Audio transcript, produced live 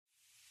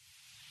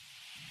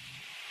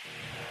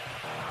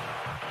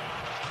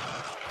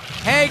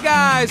Hey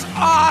guys,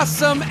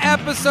 awesome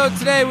episode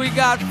today. We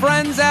got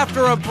friends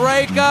after a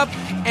breakup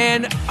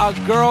and a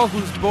girl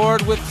who's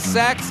bored with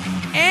sex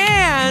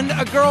and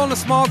a girl in a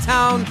small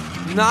town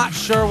not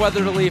sure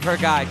whether to leave her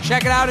guy.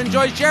 Check it out,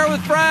 enjoy, share it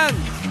with friends.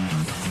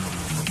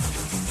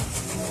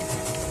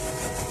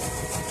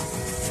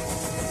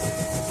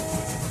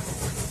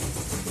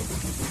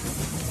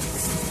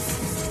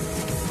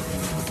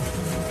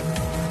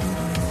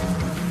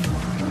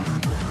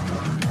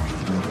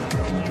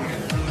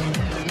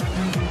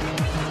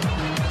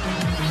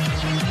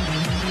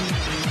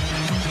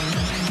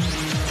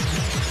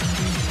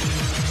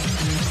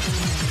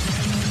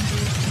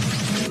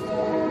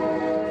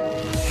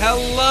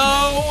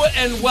 Hello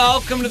and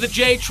welcome to the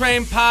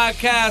J-Train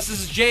Podcast.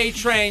 This is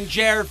J-Train,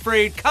 Jared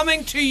Freed,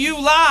 coming to you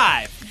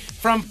live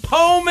from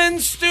Poman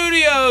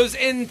Studios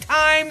in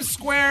Times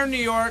Square, New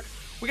York.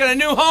 We got a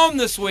new home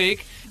this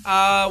week.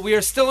 We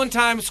are still in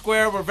Times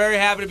Square. We're very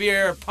happy to be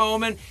here at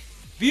Poman.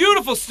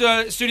 Beautiful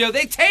studio.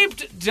 They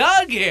taped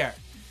Doug here.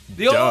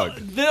 The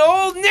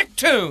old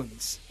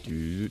Nicktoons.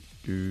 Is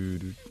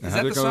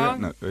that the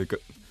song? No,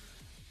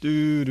 is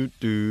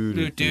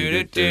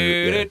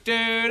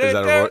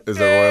that a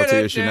royalty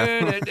issue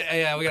now?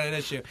 Yeah, we got an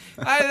issue.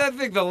 I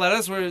think they'll let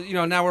us.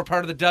 Now we're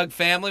part of the Doug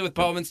family with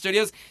Poman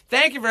Studios.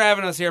 Thank you for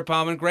having us here,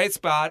 Poman. Great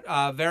spot.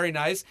 Very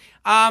nice.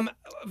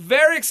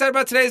 Very excited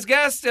about today's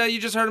guest. You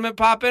just heard him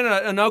pop in,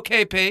 an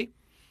OKP.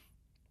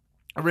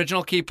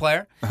 Original key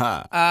player.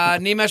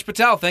 Nimesh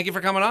Patel, thank you for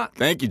coming on.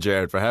 Thank you,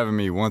 Jared, for having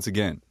me once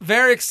again.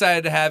 Very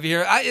excited to have you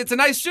here. It's a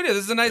nice studio.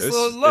 This is a nice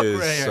little look right here.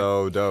 This is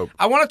so dope.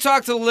 I want to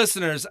talk to the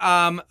listeners.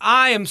 I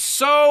am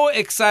so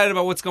excited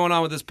about what's going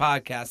on with this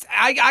podcast.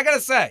 I got to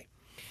say,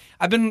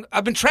 I've been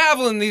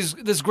traveling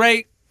this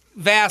great,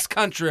 vast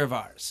country of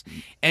ours,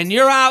 and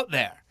you're out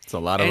there. It's a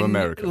lot of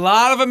America. A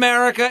lot of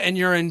America, and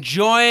you're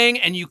enjoying,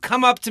 and you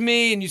come up to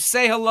me, and you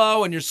say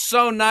hello, and you're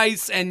so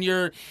nice, and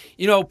you're,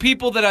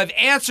 people that I've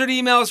answered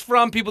emails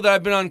from, people that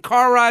I've been on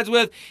car rides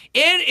with.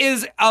 It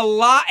is a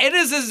lot. It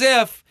is as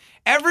if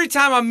every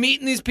time I'm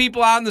meeting these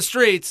people out in the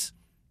streets,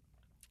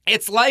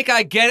 it's like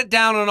I get it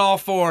down on all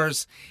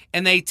fours,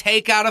 and they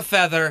take out a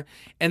feather,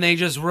 and they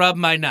just rub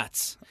my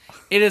nuts.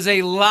 It is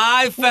a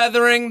live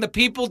feathering. The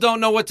people don't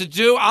know what to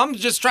do. I'm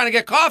just trying to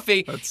get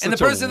coffee. That's and such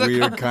the person a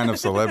weird kind of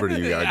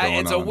celebrity you got going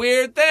It's on. a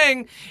weird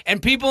thing.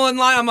 And people in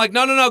line, I'm like,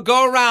 no,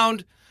 go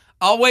around.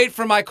 I'll wait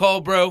for my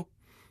cold brew.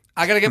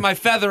 I got to get my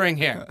feathering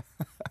here.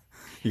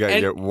 You got to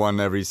get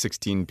one every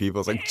 16 people.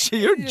 It's like,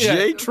 you're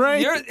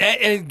J-Train.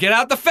 And get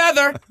out the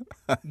feather.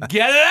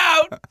 Get it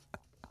out.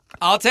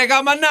 I'll take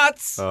out my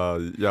nuts.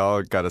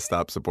 Y'all got to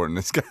stop supporting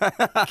this guy.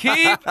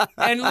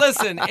 And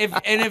listen,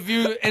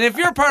 if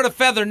you're part of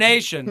Feather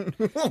Nation,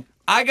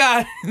 I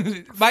got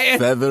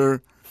my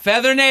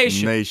Feather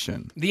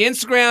Nation. The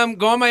Instagram,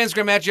 go on my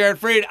Instagram at Jared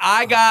Freed.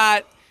 I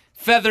got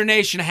Feather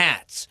Nation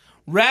hats.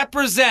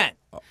 Represent.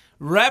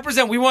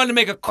 We wanted to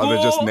make a cool. Oh,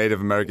 they're just Native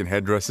American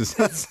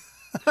headdresses.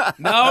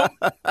 No,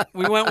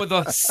 we went with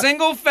a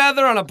single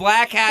feather on a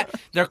black hat.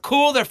 They're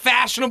cool, they're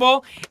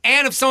fashionable,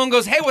 and if someone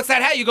goes, hey, what's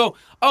that hat? You go,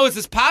 oh, it's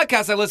this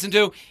podcast I listen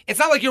to. It's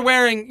not like you're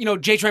wearing,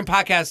 J-Train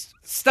podcast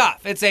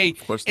stuff. It's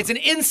an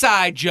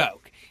inside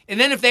joke. And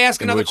then if they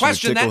ask another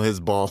question, tickle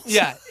his balls.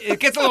 Yeah, it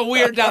gets a little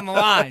weird down the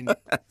line.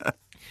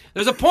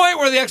 There's a point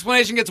where the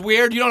explanation gets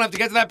weird. You don't have to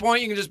get to that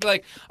point. You can just be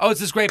like, oh, it's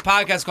this great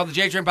podcast called the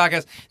J-Train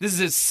Podcast. This is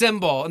his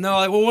symbol. And they're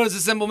like, well, what does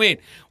the symbol mean?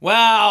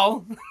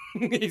 Well,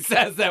 he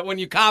says that when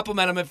you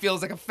compliment him, it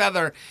feels like a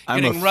feather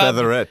getting rubbed.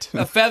 Featherette.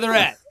 A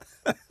featherette.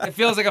 It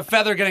feels like a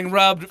feather getting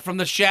rubbed from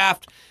the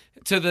shaft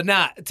to the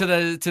nut, to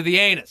the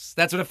anus.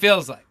 That's what it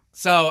feels like.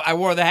 So I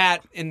wore the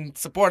hat in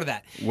support of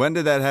that. When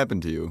did that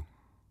happen to you?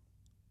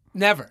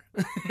 Never.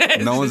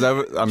 No one's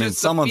ever. I mean,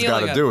 someone's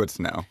got to do it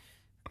now.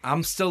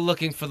 I'm still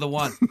looking for the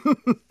one.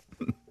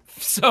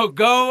 So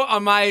go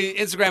on my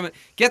Instagram,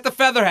 get the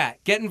feather hat.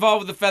 Get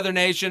involved with the Feather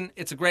Nation.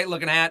 It's a great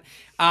looking hat.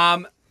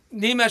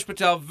 Nimesh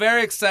Patel,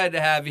 very excited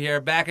to have you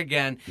here, back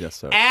again. Yes,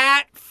 sir.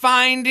 At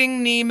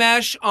Finding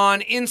Nimesh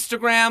on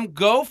Instagram.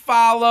 Go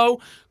follow,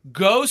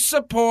 go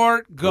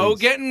support, go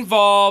get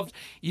involved.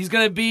 He's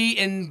going to be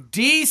in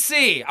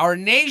D.C., our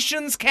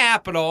nation's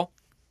capital,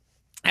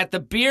 at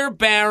the Beer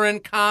Baron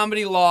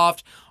Comedy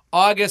Loft,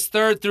 August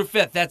 3rd through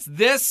 5th. That's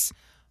this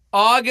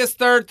August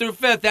 3rd through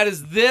 5th. That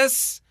is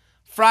this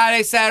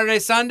Friday, Saturday,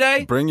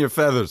 Sunday. Bring your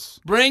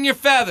feathers. Bring your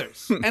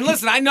feathers. And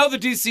listen, I know the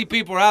DC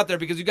people are out there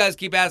because you guys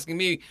keep asking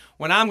me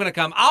when I'm going to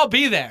come. I'll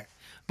be there.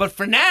 But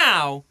for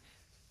now,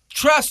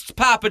 trust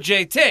Papa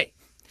JT.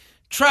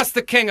 Trust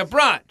the King of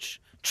Brunch.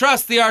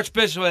 Trust the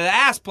Archbishop of the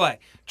Ass Play.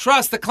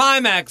 Trust the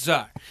Climax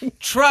Czar.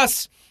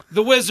 Trust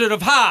the Wizard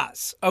of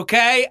Oz,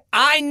 okay?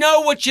 I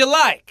know what you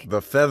like.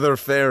 The Feather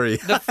Fairy.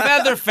 The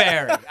Feather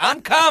Fairy. I'm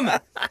coming.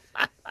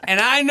 And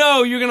I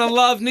know you're going to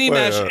love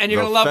Nimesh, and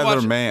you're going to love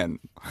watching. Featherman.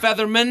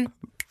 Featherman.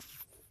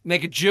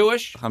 Make it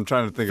Jewish. I'm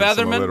trying to think of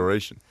some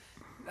alliteration.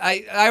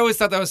 I always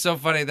thought that was so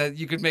funny that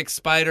you could make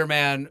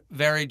Spider-Man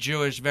very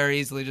Jewish very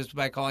easily just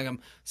by calling him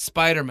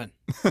Spider-Man.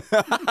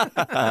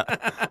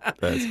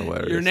 That's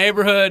hilarious. Your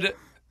neighborhood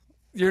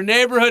Your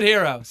neighborhood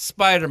hero,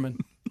 Spider-Man.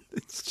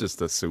 It's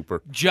just a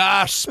super.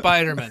 Josh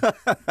Spider-Man.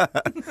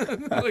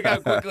 Look how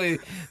quickly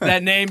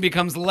that name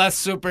becomes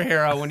less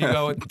superhero when you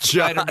go with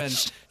Spider-Man.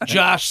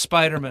 Josh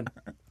Spider-Man.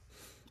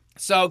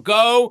 So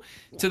go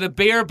to the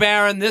Beer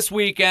Baron this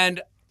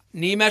weekend.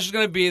 Nimesh is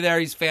going to be there.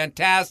 He's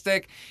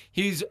fantastic.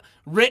 He's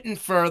written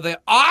for the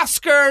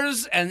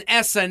Oscars and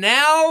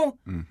SNL.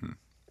 Mm-hmm.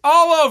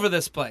 All over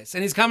this place.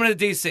 And he's coming to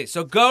D.C.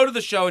 So go to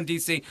the show in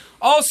D.C.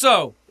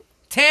 Also,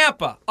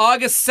 Tampa,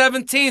 August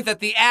 17th at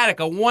the Attic,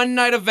 a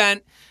one-night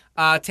event.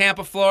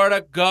 Tampa,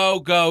 Florida. Go,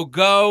 go,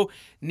 go.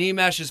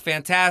 Nimesh is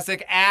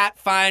fantastic. At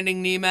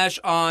Finding Nimesh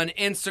on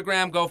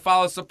Instagram. Go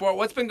follow, support.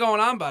 What's been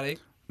going on, buddy?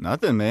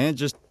 Nothing, man.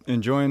 Just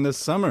enjoying this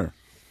summer.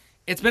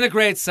 It's been a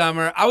great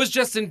summer. I was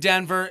just in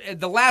Denver.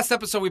 The last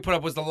episode we put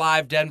up was the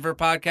live Denver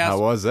podcast. How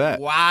was that?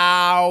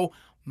 Wow.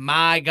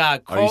 My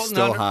God. Colton, are you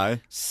still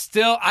high?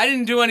 Still. I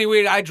didn't do any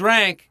weed. I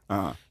drank.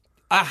 Uh-huh.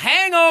 A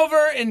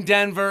hangover in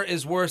Denver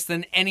is worse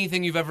than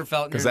anything you've ever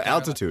felt in your because of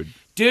altitude.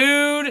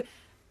 Dude,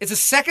 it's the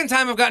second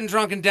time I've gotten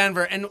drunk in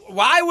Denver. And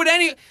why would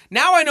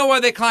now I know why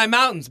they climb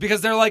mountains.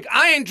 Because they're like,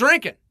 I ain't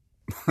drinking.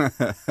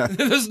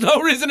 There's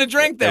no reason to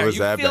drink there. You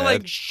feel bad?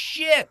 Like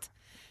shit.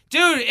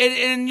 Dude,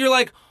 and you're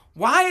like,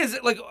 why is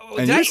it like...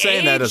 And you're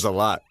saying that as a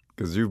lot,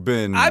 because you've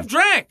been... I've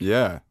drank.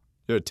 Yeah.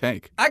 You're a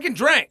tank. I can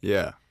drink.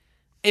 Yeah.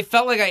 It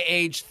felt like I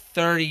aged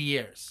 30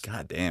 years.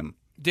 God damn.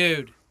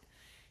 Dude,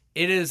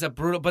 it is a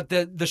brutal... But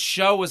the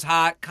show was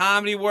hot.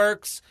 Comedy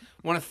Works.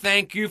 Want to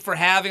thank you for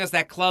having us.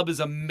 That club is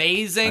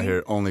amazing. I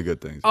hear only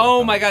good things.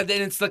 Oh, my God.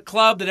 And it's the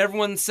club that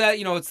everyone said,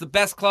 it's the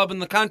best club in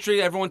the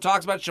country. Everyone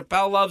talks about it.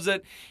 Chappelle loves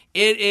it.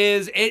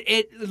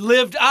 It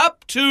lived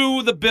up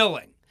to the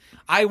billing.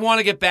 I want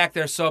to get back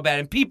there so bad.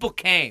 And people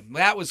came.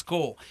 That was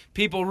cool.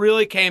 People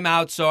really came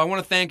out. So I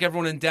want to thank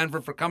everyone in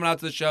Denver for coming out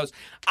to the shows.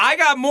 I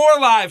got more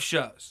live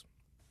shows.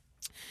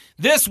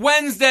 This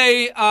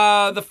Wednesday,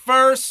 the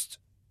 1st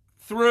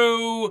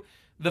through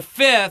the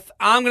 5th,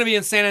 I'm going to be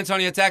in San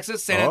Antonio,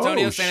 Texas. San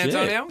Antonio.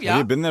 Yeah. Have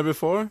you been there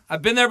before?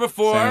 I've been there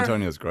before. San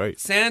Antonio's great.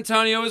 San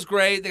Antonio is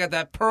great. They got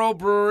that Pearl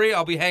Brewery.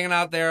 I'll be hanging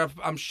out there,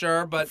 I'm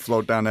sure. But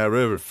float down that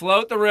river.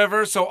 Float the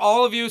river. So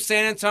all of you,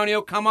 San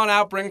Antonio, come on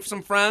out. Bring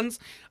some friends.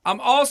 I'm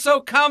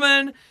also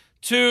coming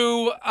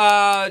to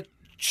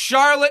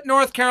Charlotte,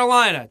 North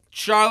Carolina.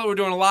 Charlotte, we're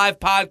doing a live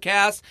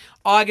podcast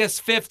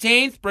August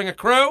 15th. Bring a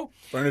crew.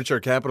 Furniture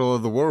capital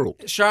of the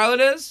world. Charlotte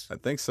is? I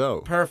think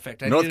so.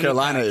 Perfect. North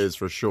Carolina is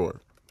for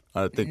sure.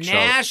 I think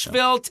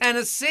Nashville,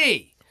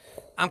 Tennessee.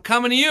 I'm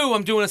coming to you.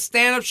 I'm doing a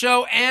stand-up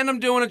show, and I'm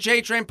doing a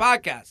J-Train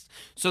podcast.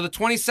 So the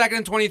 22nd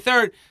and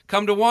 23rd,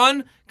 come to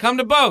one, come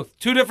to both.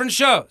 2 different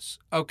shows,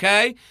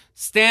 okay?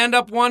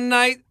 Stand-up one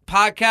night,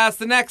 podcast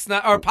the next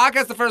night, or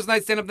podcast the first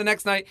night, stand-up the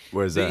next night.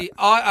 Where's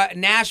that?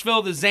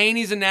 Nashville, the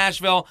Zanies in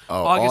Nashville,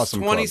 August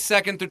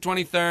 22nd through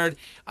 23rd.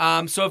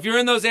 So if you're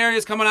in those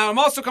areas, coming out. I'm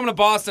also coming to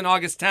Boston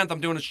August 10th.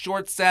 I'm doing a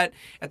short set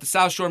at the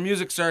South Shore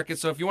Music Circuit.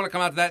 So if you want to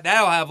come out to that,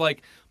 that'll have,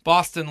 like,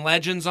 Boston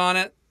legends on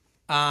it.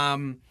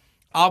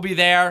 I'll be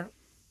there.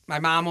 My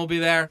mom will be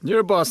there. You're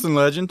a Boston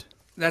legend.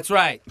 That's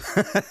right.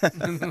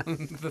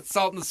 The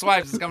Sultan of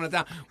Swipes is coming to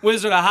town.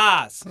 Wizard of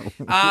Haas.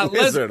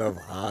 Wizard of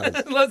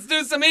Haas. Let's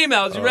do some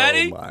emails. You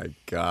ready? Oh, my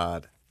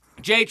God.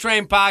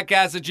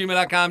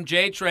 JTrainPodcast@gmail.com.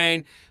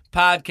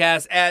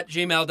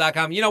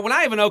 JTrainPodcast@gmail.com. When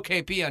I have an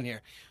OKP on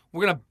here,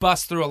 we're going to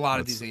bust through a lot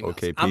of these emails.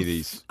 OKP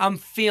these. I'm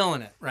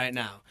feeling it right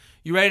now.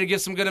 You ready to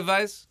give some good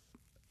advice?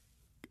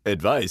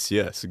 Advice,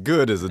 yes.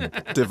 Good is a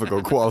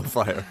difficult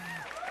qualifier.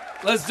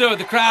 Let's do it.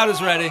 The crowd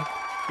is ready.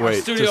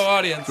 Wait, studio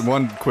audience.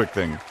 One quick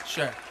thing.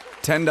 Sure.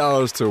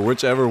 $10 to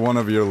whichever one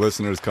of your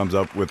listeners comes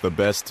up with the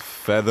best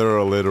feather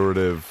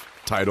alliterative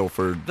title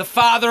for... The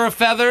Father of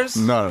Feathers?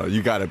 No,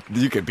 you can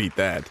beat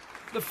that.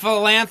 The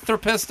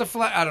Philanthropist of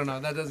I don't know.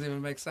 That doesn't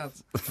even make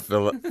sense.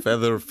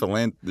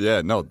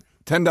 Yeah, no.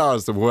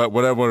 $10 to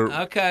whatever.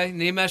 Okay,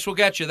 Nimesh will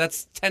get you.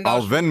 That's $10.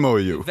 I'll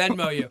Venmo you.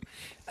 Venmo you.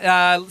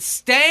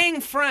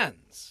 Staying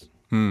friends.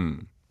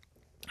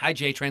 Hi,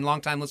 J-Train,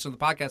 longtime listener to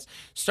the podcast.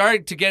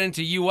 Started to get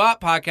into You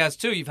Up podcast,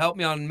 too. You've helped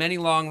me on many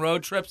long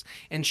road trips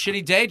and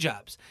shitty day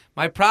jobs.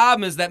 My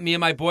problem is that me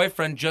and my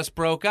boyfriend just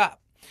broke up.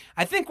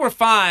 I think we're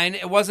fine.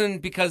 It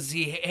wasn't because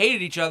he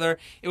hated each other.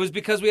 It was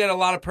because we had a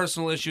lot of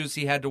personal issues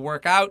he had to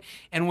work out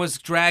and was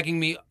dragging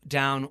me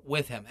down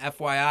with him.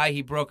 FYI,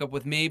 he broke up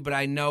with me, but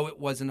I know it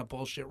wasn't a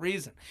bullshit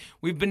reason.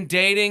 We've been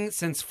dating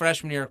since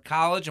freshman year of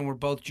college, and we're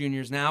both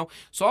juniors now,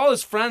 so all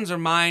his friends are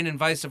mine and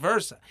vice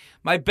versa.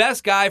 My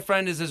best guy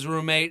friend is his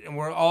roommate, and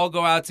we all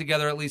go out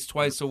together at least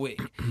twice a week.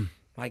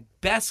 My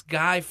best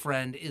guy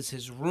friend is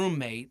his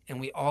roommate, and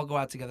we all go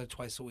out together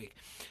twice a week.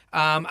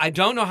 I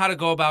don't know how to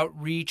go about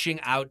reaching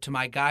out to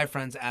my guy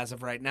friends as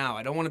of right now.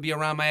 I don't want to be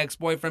around my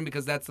ex-boyfriend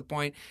because that's the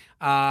point.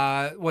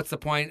 What's the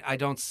point? I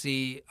don't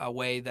see a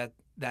way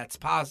that's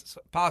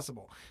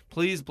possible.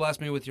 Please bless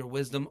me with your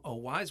wisdom, oh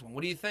wise one.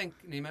 What do you think,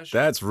 Nimesh?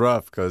 That's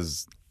rough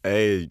because,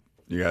 A,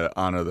 you got to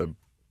honor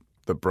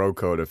the bro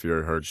code if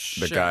you're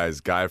the guy's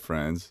guy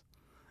friends.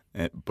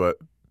 But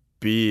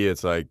B,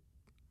 it's like,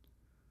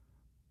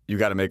 you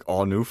got to make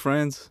all new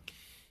friends?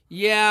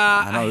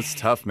 Yeah. I know it's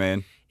tough,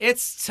 man.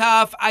 It's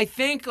tough. I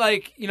think,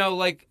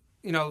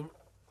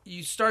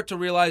 you start to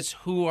realize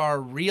who are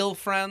real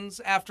friends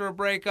after a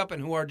breakup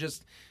and who are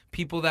just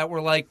people that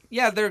were like,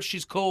 yeah,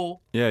 she's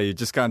cool. Yeah, you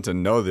just gotten to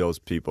know those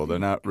people. They're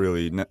not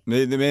really,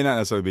 they may not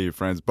necessarily be your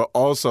friends, but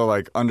also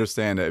like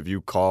understand that if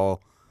you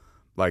call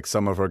like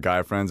some of her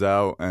guy friends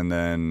out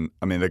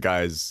the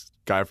guy's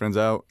guy friends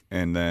out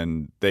and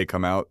then they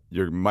come out,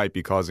 you might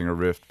be causing a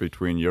rift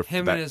between your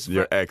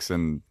ex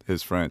and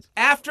his friends.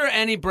 After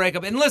any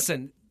breakup, and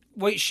listen,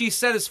 what she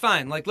said is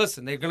fine. Like,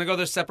 listen, they're going to go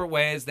their separate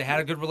ways. They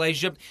had a good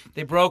relationship.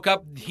 They broke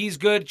up. He's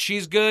good.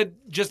 She's good.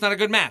 Just not a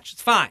good match.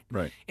 It's fine.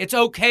 Right. It's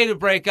okay to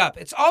break up.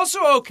 It's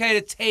also okay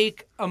to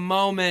take a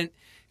moment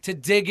to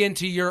dig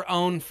into your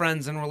own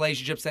friends and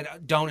relationships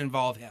that don't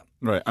involve him.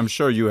 Right. I'm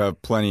sure you have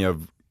plenty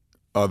of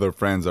other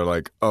friends that are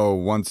like, oh,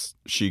 once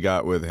she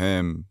got with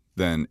him,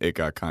 then it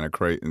got kind of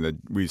crazy and then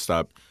we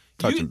stopped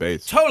touching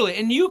base. Totally.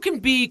 And you can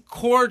be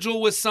cordial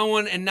with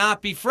someone and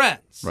not be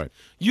friends. Right.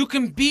 You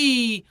can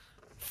be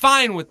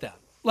fine with them.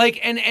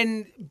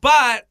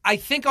 But I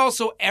think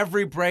also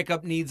every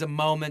breakup needs a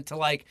moment to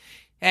like,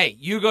 hey,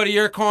 you go to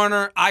your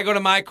corner, I go to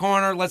my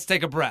corner, let's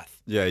take a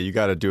breath. Yeah, you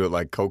got to do it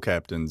like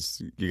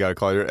co-captains. You got to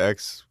call your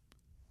ex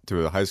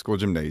to a high school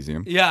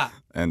gymnasium. Yeah.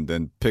 And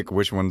then pick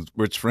which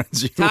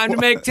friends you Time want. to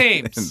make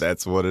teams. And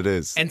that's what it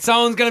is. And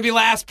someone's going to be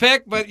last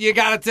pick, but you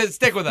got to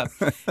stick with them.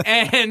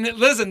 And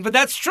listen, but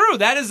that's true.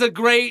 That is a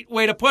great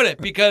way to put it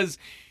because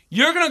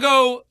you're going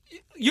to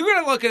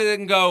look at it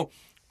and go,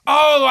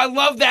 oh, I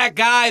love that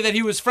guy that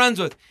he was friends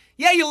with.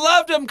 Yeah, you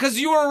loved him because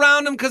you were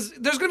around him because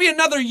there's going to be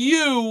another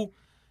you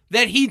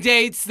that he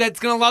dates that's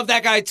going to love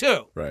that guy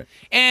too. Right.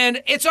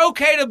 And it's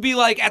okay to be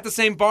like at the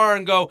same bar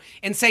and go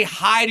and say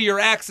hi to your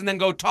ex and then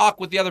go talk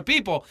with the other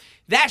people.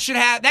 That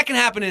can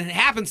happen in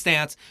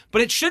happenstance,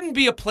 but it shouldn't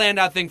be a planned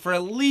out thing for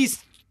at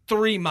least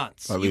 3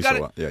 months. At least a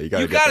while. Yeah, you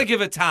got to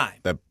give it time.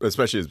 That,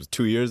 especially if it was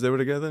 2 years they were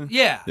together.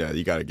 Yeah. Yeah,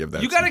 you got to give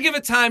that. You got to give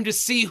it time to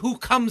see who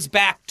comes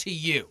back to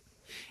you.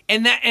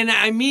 And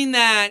I mean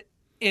that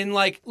in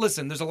like,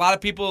 listen, there's a lot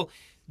of people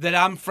that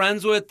I'm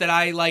friends with that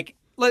I like.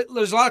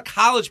 There's a lot of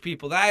college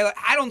people that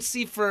I don't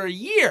see for a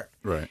year.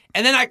 Right.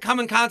 And then I come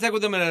in contact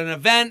with them at an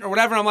event or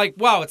whatever. I'm like,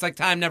 whoa, it's like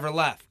time never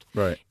left.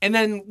 Right. And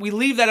then we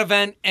leave that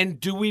event, and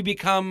do we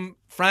become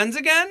friends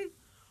again?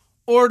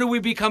 Or do we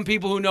become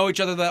people who know each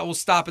other that will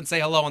stop and say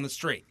hello on the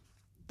street?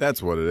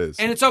 That's what it is.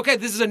 And it's okay.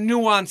 This is a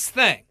nuanced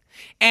thing.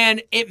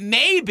 And it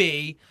may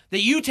be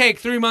that you take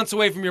 3 months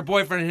away from your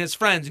boyfriend and his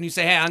friends and you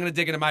say, hey, I'm going to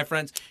dig into my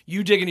friends.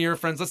 You dig into your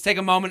friends. Let's take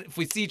a moment. If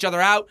we see each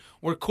other out,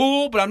 we're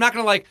cool, but I'm not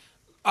going to like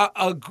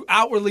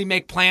outwardly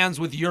make plans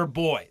with your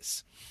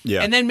boys.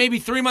 Yeah. And then maybe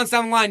 3 months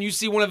down the line, you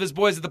see one of his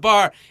boys at the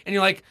bar and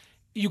you're like,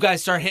 you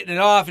guys start hitting it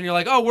off and you're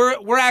like, oh,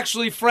 we're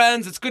actually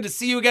friends. It's good to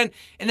see you again.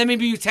 And then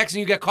maybe you text and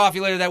you get coffee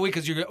later that week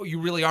because you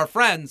really are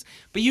friends.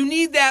 But you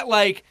need that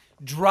like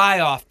dry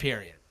off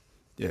period.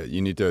 Yeah,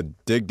 you need to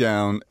dig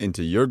down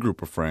into your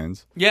group of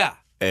friends. Yeah.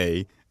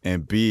 A.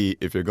 And B,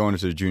 if you're going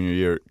into the junior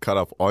year, cut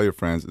off all your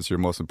friends. It's your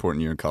most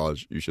important year in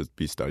college. You should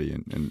be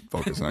studying and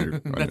focus on your...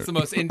 That's the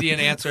most Indian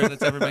answer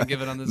that's ever been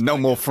given on this. No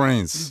more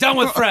friends. Done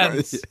with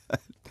friends. Yeah.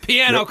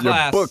 Piano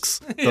class. Your books,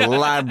 the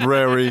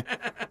library,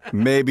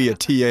 maybe a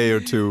TA or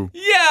two.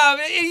 Yeah,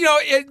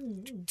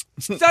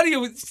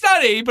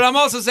 study, but I'm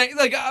also saying,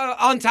 like,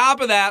 on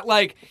top of that,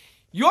 like,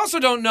 you also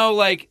don't know,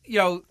 like,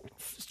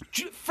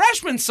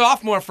 freshman,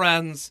 sophomore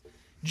friends,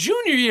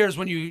 junior years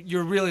when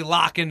you're really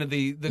lock into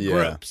the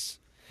groups.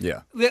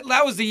 Yeah.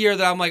 That was the year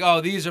that I'm like,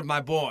 oh, these are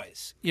my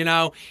boys,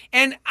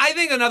 And I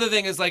think another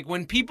thing is, like,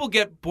 when people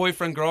get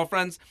boyfriend,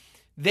 girlfriends,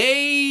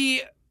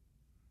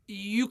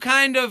 you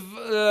kind of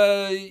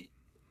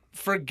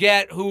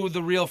forget who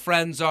the real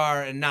friends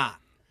are and not.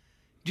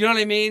 Do you know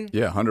what I mean?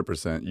 Yeah,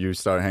 100%. You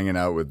start hanging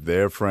out with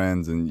their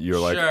friends and you're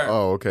like,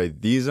 oh, okay,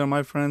 these are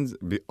my friends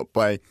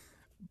by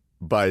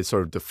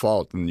sort of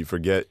default, and you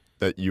forget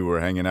that you were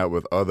hanging out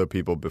with other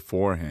people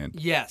beforehand.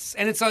 Yes,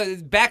 and it's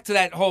back to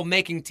that whole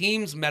making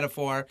teams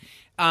metaphor.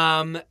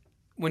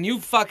 When you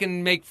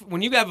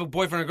have a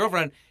boyfriend or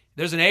girlfriend,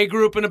 there's an A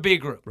group and a B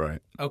group.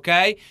 Right.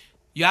 Okay?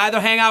 You either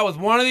hang out with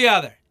one or the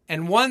other,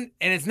 and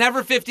it's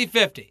never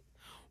 50-50.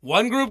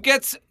 One group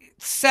gets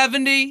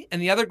 70 and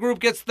the other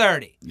group gets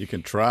 30. You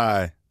can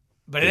try.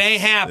 But it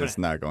ain't happening. It's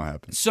not going to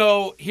happen.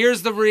 So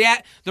here's the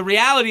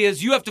reality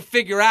is you have to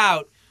figure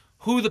out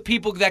who the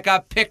people that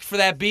got picked for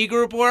that B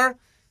group were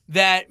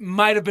that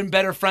might have been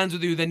better friends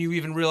with you than you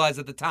even realized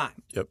at the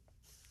time. Yep.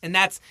 And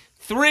that's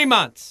 3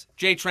 months.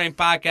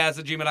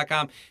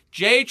 JTrainPodcast@gmail.com.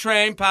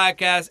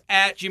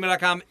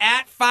 JTrainPodcast@gmail.com.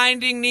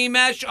 @Finding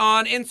Nimesh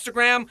on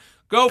Instagram.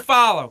 Go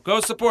follow.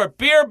 Go support.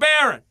 Beer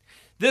Baron.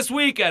 This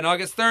weekend,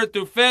 August 3rd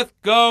through 5th.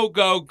 Go,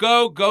 go,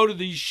 go. Go to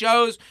these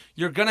shows.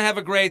 You're going to have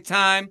a great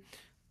time.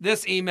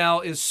 This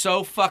email is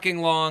so fucking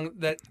long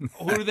that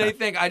who do they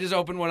think? I just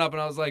opened one up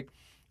and I was like,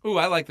 ooh,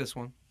 I like this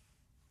one.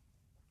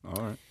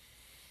 All right.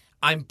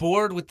 I'm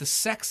bored with the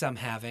sex I'm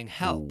having.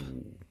 Help.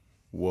 Ooh.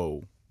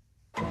 Whoa.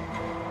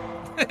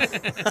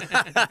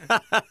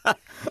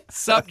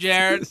 Sup,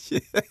 Jared?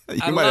 You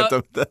might have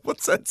to.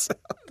 What's that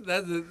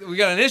sound? We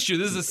got an issue.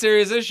 This is a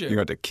serious issue. You're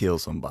going to kill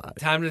somebody.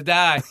 Time to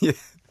die. Yeah.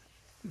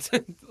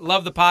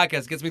 Love the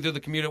podcast. Gets me through the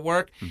commute at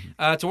work.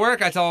 To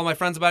work, I tell all my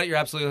friends about it. You're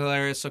absolutely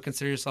hilarious, so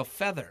consider yourself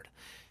feathered.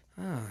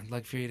 Oh, I'd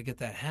like for you to get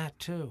that hat,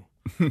 too.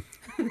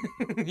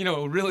 You know,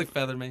 it would really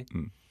feather me.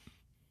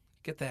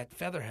 Get that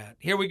feather hat.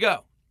 Here we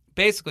go.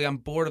 Basically, I'm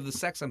bored of the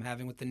sex I'm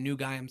having with the new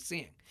guy I'm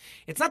seeing.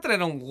 It's not that I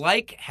don't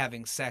like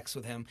having sex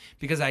with him,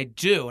 because I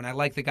do, and I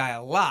like the guy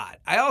a lot.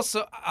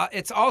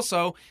 It's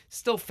also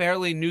still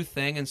fairly new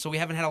thing, and so we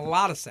haven't had a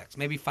lot of sex,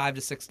 maybe 5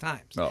 to 6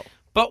 times. Oh.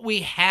 But we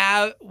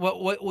have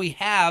what we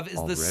have is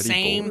Already the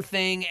same bored?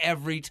 thing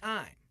every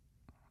time.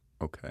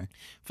 Okay.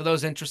 For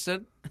those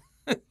interested,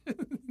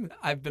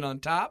 I've been on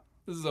top.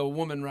 This is a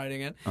woman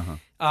writing it,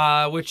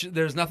 which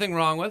there's nothing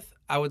wrong with.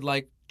 I would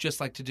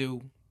just like to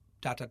do ...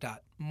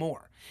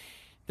 more.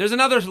 There's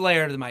another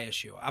layer to my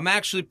issue. I'm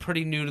actually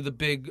pretty new to the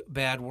big,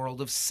 bad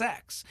world of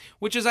sex,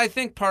 which is, I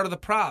think, part of the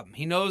problem.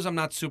 He knows I'm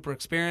not super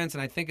experienced,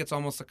 and I think it's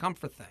almost a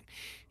comfort thing.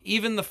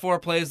 Even the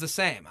foreplay is the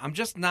same. I'm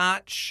just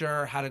not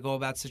sure how to go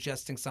about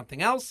suggesting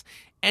something else.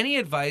 Any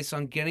advice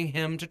on getting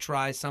him to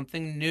try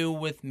something new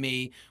with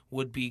me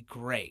would be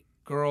great.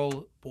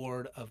 Girl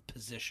bored of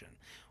position.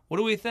 What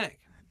do we think?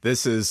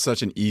 This is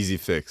such an easy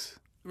fix.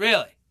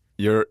 Really?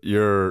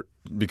 You're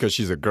because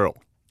she's a girl.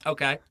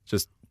 Okay.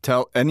 Just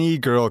any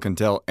girl can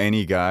tell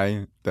any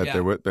guy that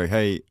they're with, like,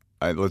 hey,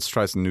 let's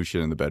try some new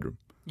shit in the bedroom.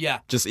 Yeah.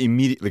 Just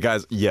immediately,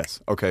 guys, yes.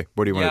 Okay,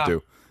 what do you want to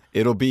do?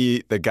 It'll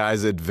be the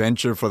guy's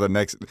adventure for the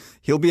next.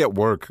 He'll be at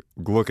work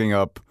looking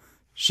up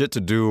shit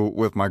to do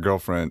with my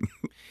girlfriend.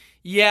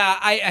 Yeah,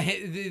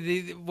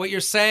 what you're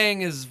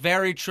saying is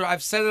very true.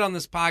 I've said it on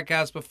this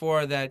podcast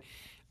before that.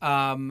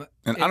 And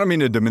I don't mean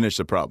to diminish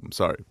the problem.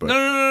 Sorry, but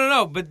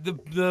No. But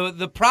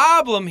the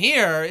problem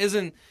here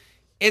isn't.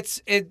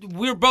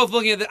 We're both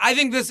looking at it. I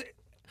think this.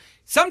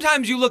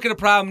 Sometimes you look at a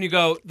problem and you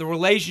go, the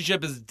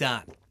relationship is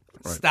done.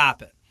 Right.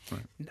 Stop it.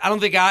 Right. I don't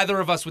think either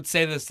of us would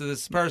say this to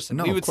this person.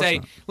 No, we would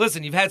say,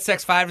 listen, you've had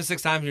sex 5 to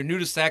 6 times. You're new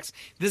to sex.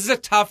 This is a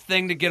tough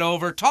thing to get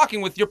over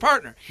talking with your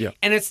partner. Yeah.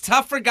 And it's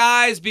tough for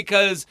guys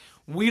because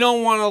we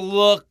don't want to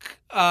look,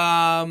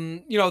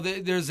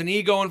 there's an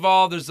ego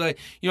involved. There's the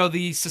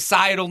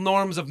societal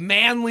norms of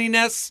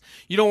manliness.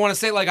 You don't want to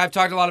say, like, I've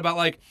talked a lot about,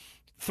 like,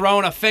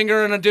 throwing a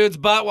finger in a dude's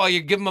butt while you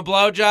give him a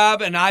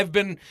blowjob, and I've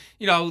been,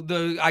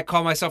 I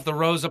call myself the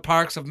Rosa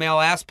Parks of male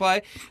ass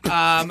play.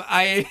 I'm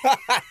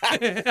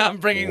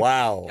bringing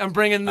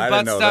the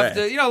butt stuff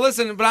to,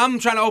 listen, but I'm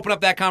trying to open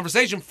up that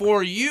conversation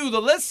for you,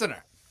 the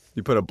listener.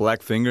 You put a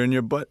black finger in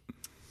your butt?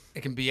 It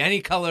can be any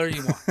color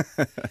you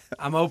want.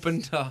 I'm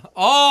open to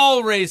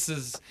all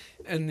races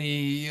in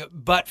the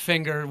butt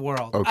finger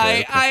world.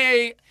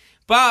 Okay.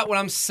 But what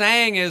I'm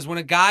saying is, when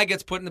a guy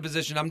gets put in a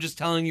position, I'm just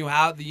telling you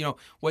how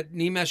what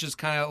Nimesh is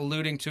kind of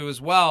alluding to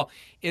as well,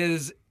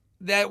 is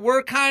that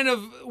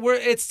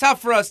it's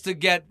tough for us to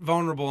get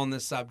vulnerable in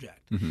this subject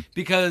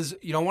because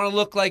you don't want to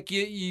look like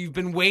you've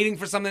been waiting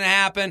for something to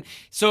happen.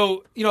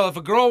 So, if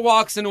a girl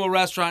walks into a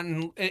restaurant,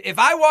 and if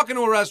I walk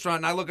into a restaurant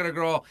and I look at a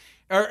girl,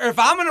 or if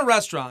I'm in a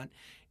restaurant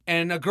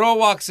and a girl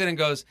walks in and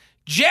goes,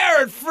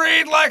 Jared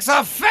Freed likes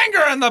a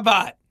finger in the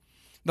butt.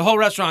 The whole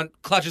restaurant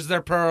clutches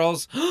their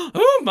pearls.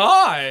 Oh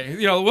my!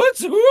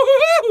 What's?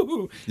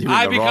 Woo-hoo-hoo.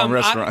 Wrong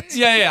restaurant.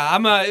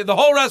 The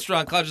whole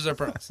restaurant clutches their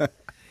pearls.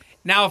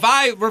 Now, if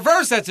I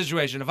reverse that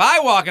situation, if I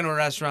walk into a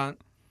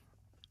restaurant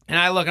and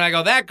I look and I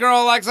go, that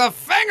girl likes a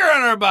finger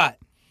in her butt,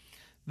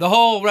 the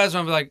whole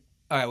restaurant will be like,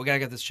 all right, we gotta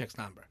get this chick's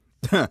number.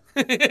 I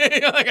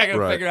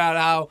gotta figure out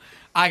how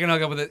I can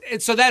hook up with it.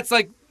 And so that's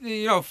like,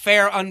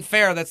 fair,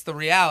 unfair. That's the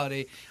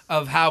reality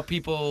of how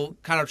people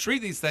kind of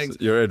treat these things.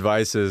 So your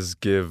advice is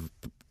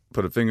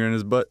put a finger in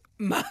his butt?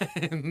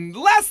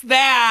 Less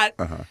that.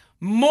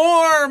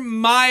 More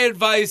my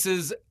advice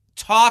is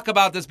talk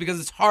about this because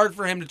it's hard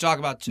for him to talk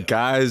about too.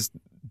 Guys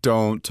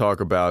don't talk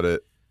about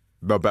it,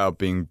 about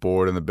being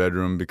bored in the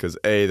bedroom, because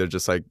A, they're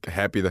just like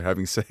happy they're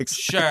having sex.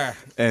 Sure.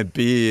 And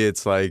B,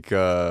 it's like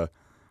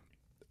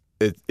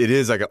it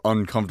is like an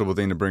uncomfortable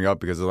thing to bring up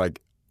because it's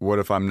like, what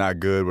if I'm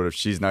not good? What if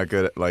she's not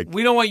good?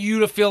 We don't want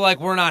you to feel like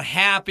we're not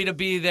happy to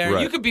be there.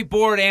 Right. You could be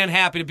bored and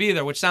happy to be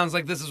there, which sounds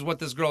like this is what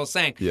this girl is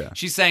saying. Yeah.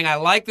 She's saying, I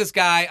like this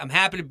guy. I'm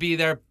happy to be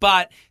there,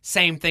 but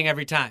same thing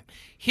every time.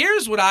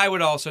 Here's what I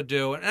would also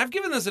do, and I've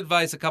given this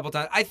advice a couple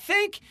times. I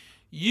think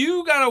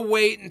you got to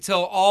wait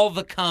until all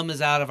the cum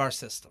is out of our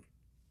system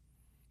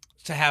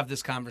to have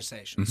this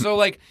conversation. So,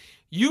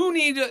 you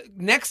need to,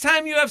 next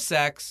time you have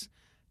sex.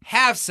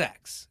 Have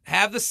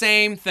the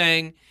same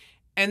thing,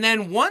 and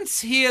then once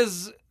he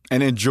is...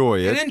 And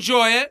enjoy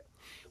it.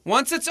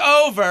 Once it's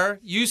over,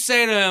 you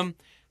say to him,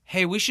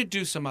 hey, we should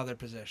do some other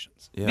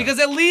positions. Yeah. Because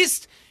at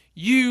least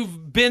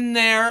you've been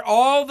there.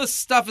 All the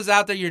stuff is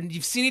out there.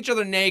 You've seen each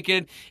other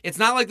naked. It's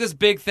not like this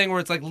big thing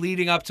where it's like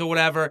leading up to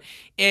whatever.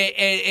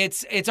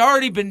 It's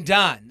already been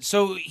done.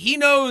 So he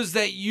knows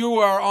that you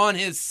are on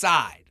his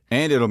side.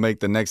 And it'll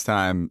make the next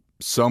time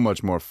so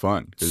much more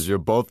fun because you'll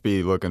both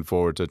be looking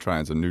forward to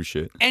trying some new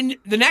shit. And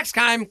the next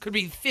time could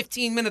be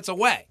 15 minutes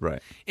away.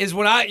 Right. Is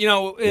what I,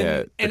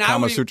 the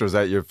Kama Sutra's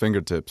at your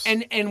fingertips.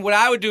 And what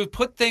I would do is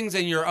put things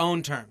in your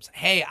own terms.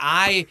 Hey,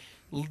 I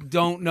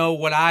don't know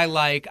what I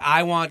like.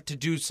 I want to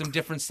do some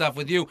different stuff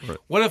with you. Right.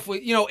 What if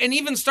we, and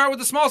even start with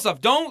the small stuff.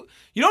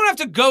 You don't have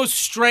to go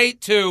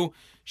straight to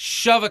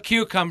shove a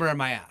cucumber in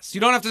my ass.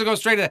 You don't have to go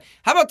straight to that.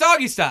 How about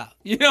doggy style?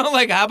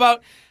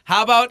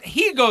 How about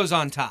he goes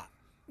on top?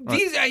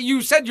 Right.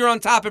 You said you're on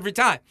top every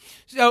time.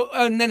 So,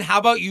 and then how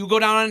about you go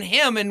down on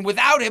him and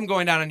without him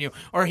going down on you?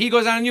 Or he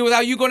goes down on you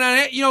without you going down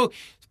on him?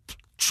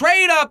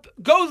 Trade up,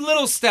 go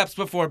little steps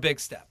before big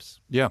steps.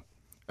 Yeah.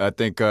 I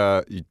think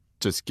you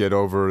just get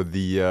over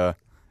the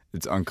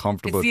it's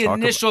uncomfortable it's to talk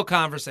the initial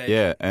conversation.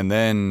 Yeah, and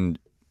then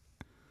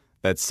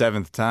that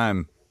seventh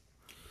time,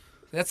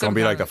 it's going to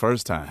be like the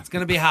first time. It's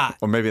going to be hot.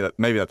 Or maybe not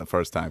the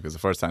first time, because the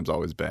first time's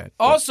always bad.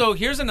 Also,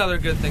 here's another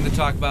good thing to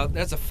talk about.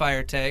 That's a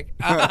fire take.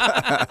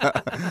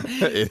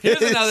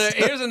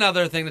 Here's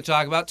another thing to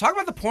talk about. Talk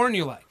about the porn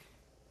you like.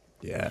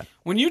 Yeah.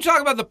 When you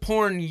talk about the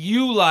porn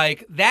you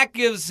like, that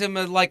gives him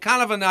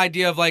kind of an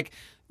idea of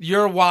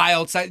your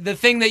wild side, the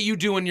thing that you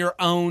do in your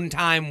own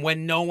time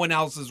when no one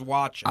else is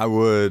watching. I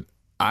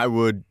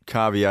would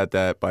caveat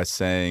that by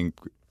saying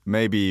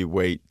maybe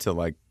wait till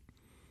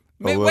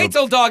wait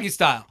till doggy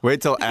style.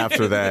 Wait till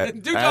after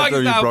that. Do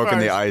after you've broken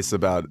first. the ice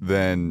about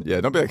then. Yeah,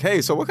 don't be like,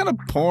 hey, so what kind of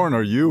porn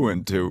are you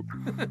into?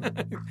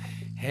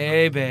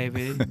 Hey,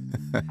 baby.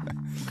 What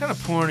kind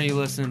of porn are you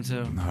listening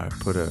to? All right,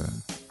 put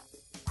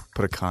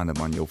a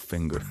condom on your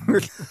finger.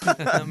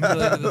 I'm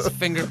really into this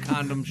finger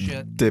condom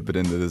shit. Dip it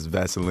into this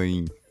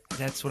Vaseline.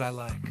 That's what I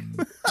like.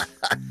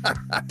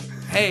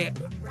 Hey,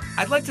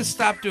 I'd like to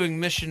stop doing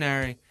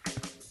missionary.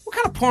 What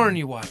kind of porn are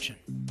you watching?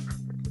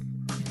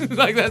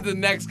 Like that's the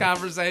next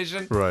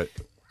conversation. Right.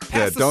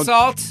 Pass the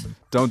salt.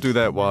 Don't do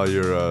that while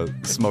you're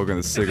smoking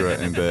a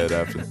cigarette in bed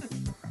after.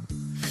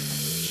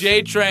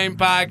 JTrain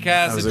Podcast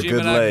that was at a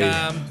good lay.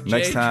 gmail.com.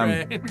 Next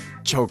time,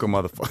 choke a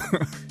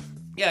motherfucker.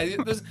 Yeah,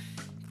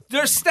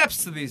 there's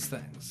steps to these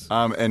things.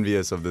 I'm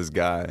envious of this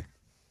guy.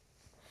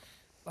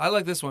 I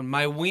like this one.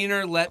 My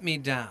wiener let me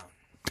down.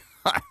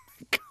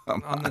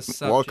 Come on this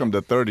subject. Welcome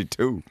to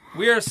 32.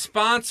 We are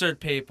sponsored,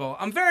 people.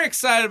 I'm very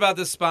excited about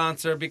this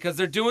sponsor because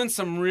they're doing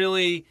some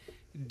really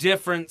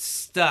different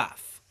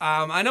stuff.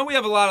 I know we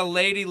have a lot of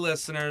lady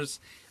listeners.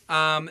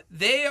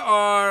 They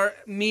are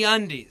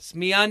MeUndies.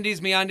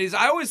 MeUndies.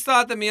 I always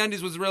thought that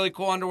MeUndies was a really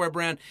cool underwear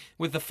brand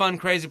with the fun,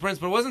 crazy prints,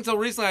 but it wasn't until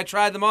recently I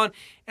tried them on,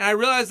 and I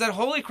realized that,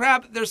 holy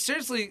crap, they're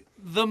seriously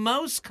the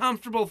most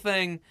comfortable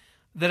thing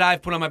that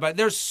I've put on my body.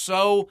 They're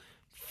so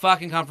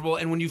fucking comfortable,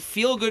 and when you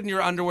feel good in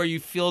your underwear, you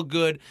feel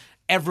good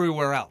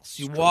everywhere else.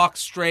 You walk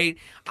straight.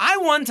 I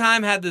one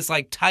time had this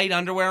tight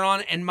underwear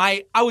on, and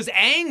I was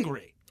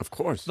angry. Of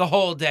course. The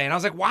whole day, and I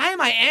was like, why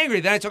am I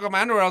angry? Then I took off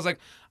my underwear. I was like,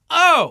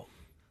 oh,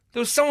 there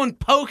was someone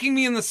poking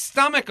me in the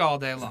stomach all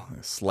day long.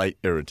 A slight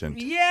irritant.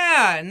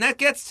 Yeah, and that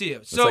gets to you.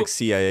 It's like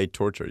CIA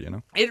torture,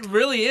 It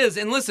really is.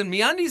 And listen,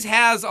 MeUndies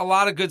has a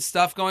lot of good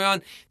stuff going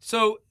on.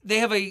 So they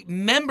have a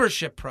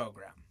membership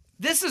program.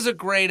 This is a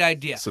great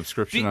idea.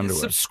 Subscription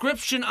underwear.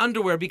 Subscription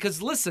underwear,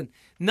 because listen,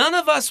 none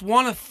of us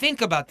want to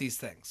think about these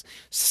things.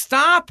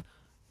 Stop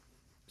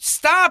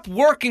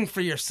working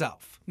for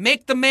yourself.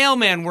 Make the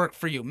mailman work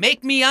for you.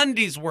 Make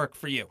MeUndies work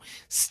for you.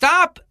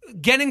 Stop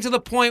getting to the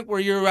point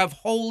where you have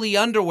holey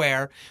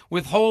underwear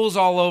with holes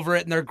all over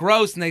it and they're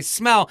gross and they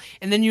smell,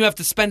 and then you have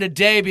to spend a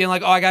day being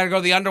like, oh, I got to go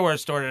to the underwear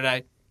store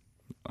today.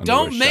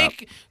 Don't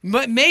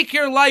make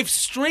your life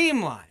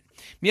streamlined.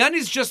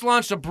 MeUndies just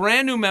launched a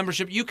brand new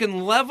membership. You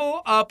can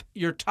level up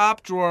your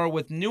top drawer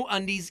with new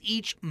undies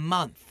each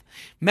month.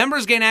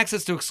 Members gain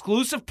access to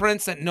exclusive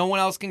prints that no one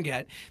else can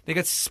get. They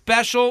get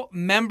special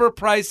member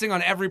pricing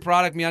on every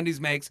product MeUndies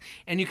makes,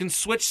 and you can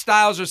switch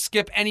styles or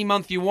skip any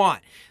month you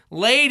want.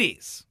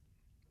 Ladies,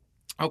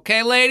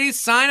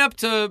 sign up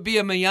to be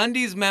a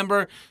MeUndies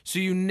member so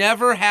you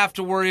never have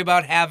to worry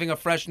about having a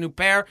fresh new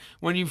pair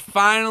when you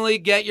finally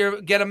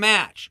get a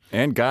match.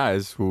 And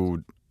guys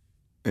who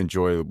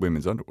enjoy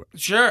women's underwear.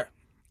 Sure.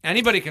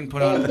 Anybody can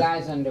put on. They have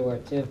guys' underwear,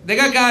 too. They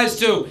got guys,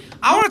 too.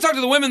 I want to talk to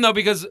the women, though,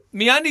 because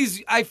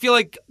MeUndies, I feel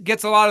like,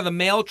 gets a lot of the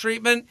male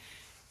treatment.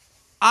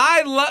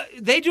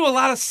 They do a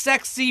lot of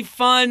sexy,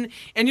 fun,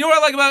 and you know what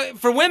I like about it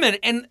for women?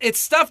 And it's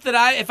stuff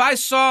that if I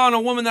saw on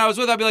a woman that I was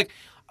with, I'd be like,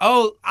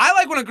 oh, I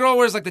like when a girl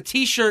wears, the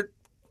T-shirt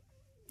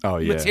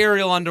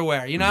material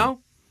underwear, you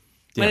know?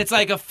 Yeah. And it's,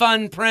 a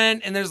fun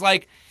print, and there's,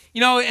 and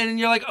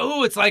you're like,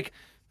 oh, it's this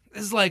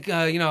is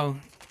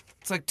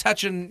it's like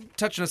touching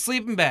a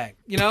sleeping bag,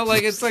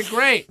 it's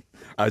great.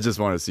 I just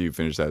want to see you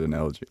finish that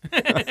analogy.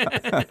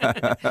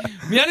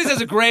 MeUndies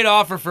has a great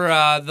offer for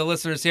the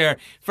listeners here.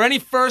 For any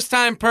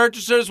first-time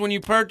purchasers, when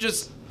you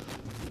purchase,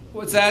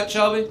 what's that,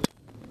 Shelby?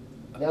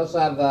 They also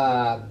have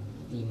the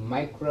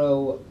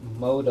micro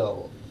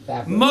modal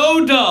fabric.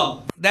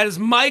 That is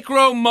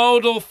micro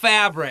modal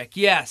fabric.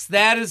 Yes,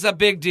 that is a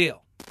big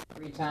deal.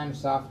 3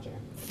 times softer.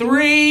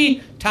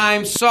 3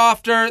 times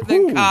softer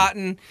than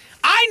cotton.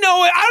 I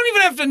know it. I don't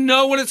even have to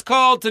know what it's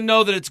called to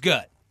know that it's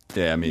good.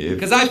 Yeah, I mean,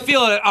 Because I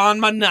feel it on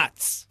my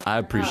nuts. I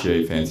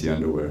appreciate fancy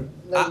underwear.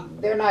 Like,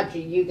 they're not.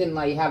 You can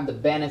like have the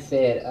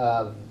benefit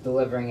of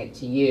delivering it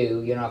to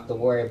you. You don't have to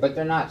worry. But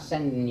they're not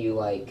sending you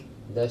like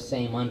the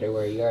same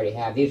underwear you already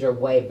have. These are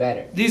way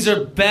better. These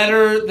are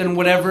better than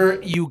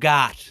whatever you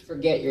got.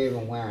 Forget you're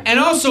even wearing. And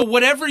also,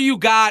 whatever you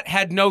got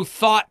had no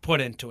thought put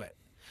into it.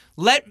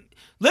 What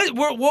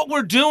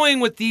we're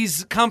doing with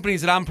these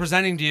companies that I'm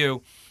presenting to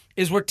you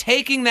is we're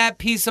taking that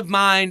peace of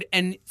mind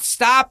and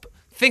stop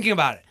thinking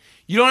about it.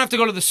 You don't have to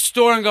go to the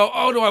store and go,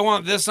 oh, do I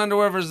want this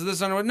underwear versus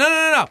this underwear?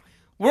 No.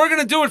 We're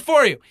going to do it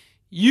for you.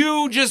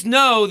 You just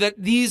know that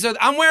these are,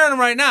 I'm wearing them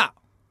right now.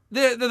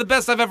 They're the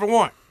best I've ever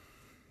worn.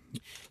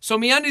 So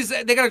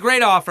MeUndies, they got a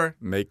great offer.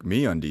 Make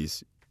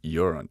MeUndies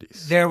your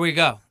undies. There we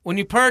go. When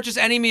you purchase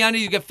any MeUndies,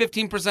 you get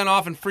 15%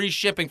 off and free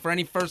shipping for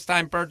any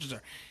first-time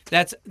purchaser.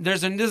 This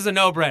is a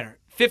no-brainer.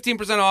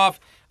 15% off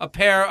a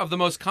pair of the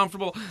most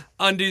comfortable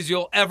undies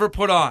you'll ever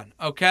put on,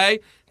 okay?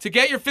 To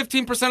get your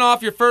 15%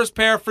 off your first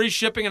pair, free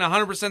shipping, and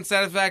 100%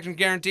 satisfaction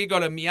guarantee, go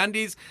to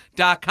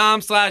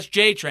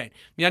MeUndies.com/JTrain.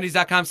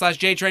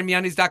 MeUndies.com/JTrain.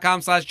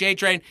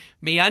 MeUndies.com/JTrain.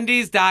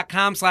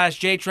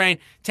 MeUndies.com/JTrain.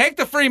 Take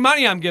the free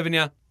money I'm giving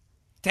you.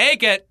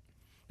 Take it.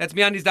 That's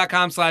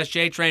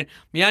MeUndies.com/JTrain.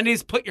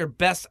 MeUndies, put your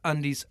best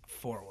undies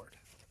forward.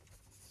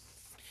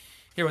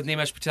 Here with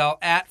Nimesh Patel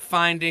at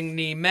Finding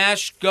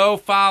Nimesh. Go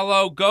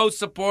follow, go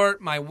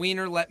support my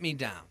wiener let me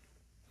down.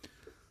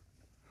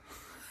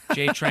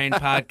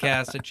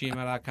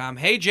 JTrainPodcast@gmail.com.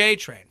 Hey,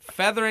 JTrain,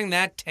 feathering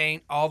that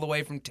taint all the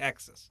way from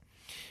Texas.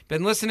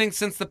 Been listening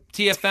since the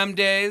TFM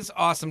days.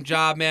 Awesome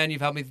job, man. You've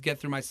helped me get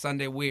through my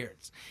Sunday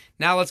weirds.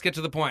 Now let's get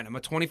to the point. I'm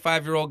a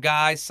 25-year-old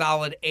guy,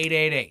 solid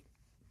 888.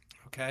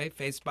 Okay,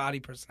 face, body,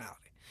 personality.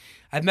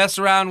 I've messed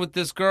around with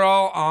this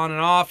girl on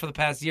and off for the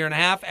past year and a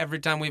half. Every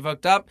time we've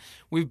hooked up,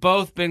 we've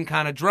both been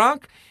kind of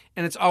drunk,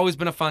 and it's always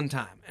been a fun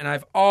time. And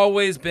I've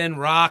always been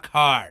rock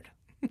hard.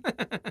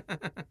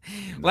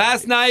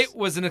 Last night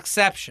was an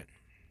exception.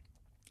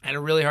 I had a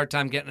really hard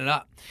time getting it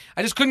up.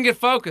 I just couldn't get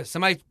focused.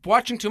 Am I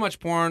watching too much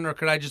porn, or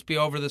could I just be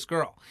over this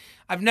girl?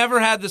 I've never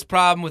had this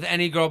problem with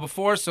any girl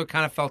before, so it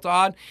kind of felt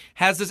odd.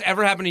 Has this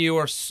ever happened to you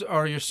or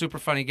your super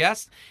funny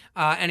guest?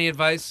 Any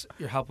advice?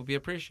 Your help would be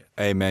appreciated.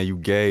 Hey, man, you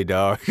gay,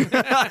 dog.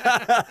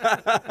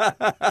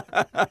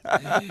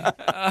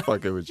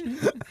 Fucking with you.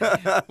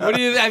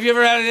 Have you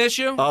ever had an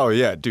issue? Oh,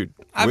 yeah, dude.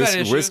 I've had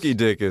issues. Whiskey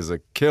dick is a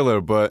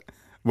killer, but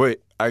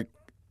wait,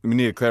 we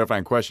need a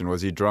clarifying question.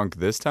 Was he drunk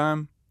this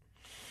time?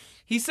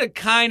 He said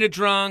kind of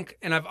drunk,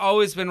 and I've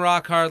always been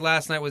rock hard.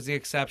 Last night was the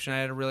exception. I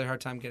had a really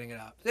hard time getting it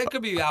up. It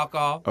could be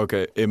alcohol.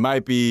 Okay, it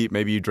might be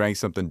maybe you drank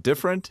something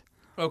different.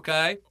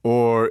 Okay.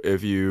 Or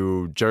if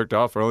you jerked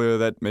off earlier,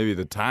 that maybe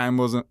the time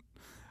wasn't.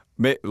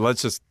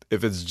 Let's just,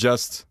 if it's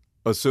just,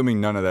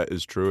 assuming none of that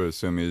is true,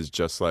 assuming it's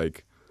just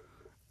like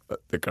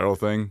the girl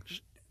thing.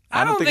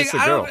 I don't think it's the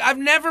girl. I've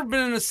never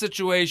been in a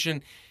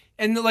situation,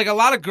 and like a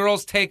lot of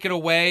girls take it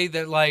away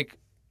that like,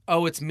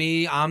 oh, it's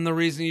me. I'm the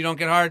reason you don't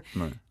get hard.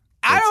 Right.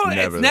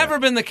 It's never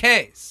been the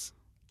case.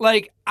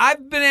 Like,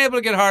 I've been able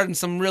to get hard in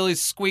some really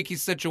squeaky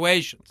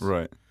situations.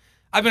 Right.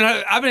 I've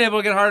been able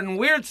to get hard in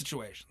weird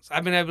situations.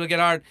 I've been able to get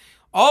hard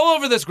all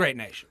over this great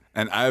nation.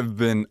 And I've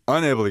been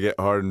unable to get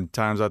hard in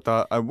times I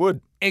thought I would.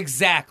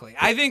 Exactly.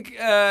 I think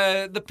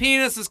the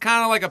penis is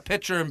kind of like a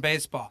pitcher in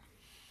baseball.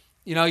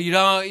 You know, you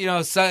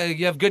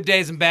have good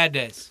days and bad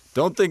days.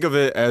 Don't think of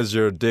it as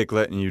your dick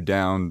letting you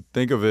down.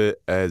 Think of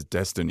it as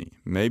destiny.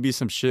 Maybe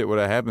some shit would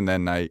have happened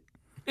that night.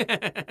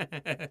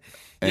 Yeah,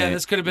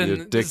 this could have been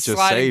your dick just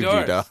sliding saved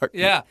doors. you, dog.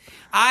 Yeah,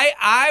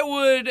 I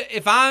would,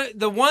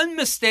 the one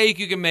mistake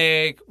you can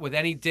make with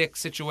any dick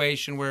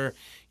situation where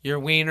your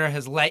wiener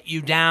has let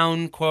you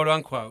down, quote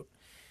unquote,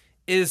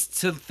 is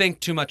to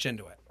think too much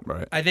into it.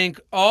 Right. I think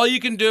all you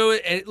can do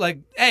is like,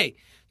 hey,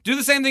 do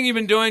the same thing you've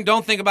been doing.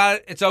 Don't think about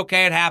it. It's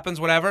okay. It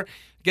happens. Whatever.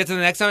 Get to the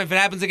next time. If it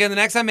happens again the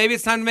next time, maybe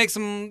it's time to make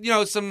some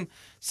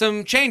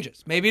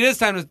changes. Maybe it is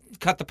time to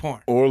cut the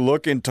porn. Or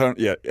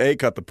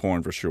cut the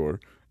porn for sure.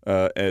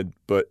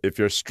 But if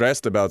you're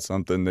stressed about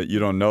something that you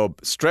don't know,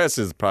 stress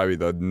is probably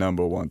the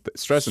number one thing.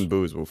 Stress and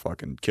booze will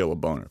fucking kill a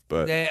boner.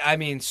 But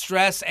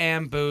stress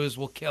and booze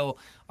will kill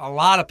a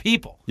lot of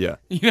people. Yeah.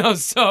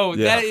 Those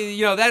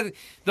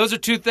are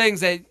two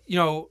things that,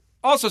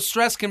 also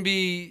stress can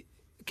be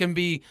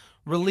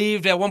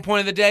relieved at one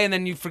point of the day, and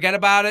then you forget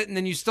about it, and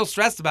then you're still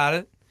stressed about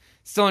it,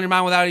 still in your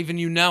mind without even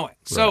you knowing.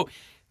 Right. So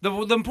the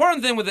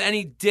important thing with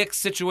any dick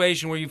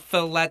situation where you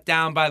feel let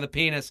down by the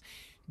penis,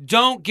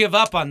 don't give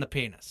up on the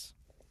penis.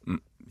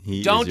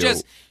 Don't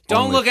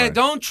look at it.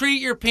 Don't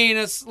treat your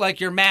penis like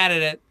you're mad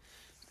at it.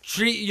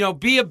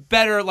 Be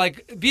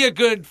a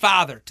good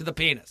father to the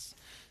penis.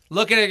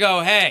 Look at it and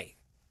go, hey,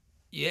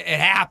 it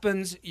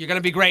happens. You're going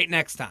to be great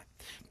next time.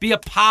 Be a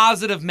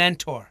positive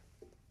mentor.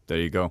 There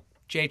you go.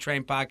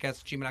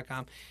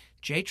 JTrainPodcast@gmail.com.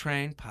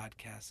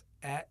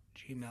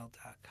 JTrainPodcast@gmail.com.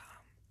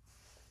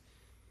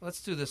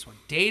 Let's do this one.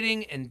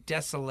 Dating and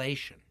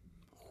desolation.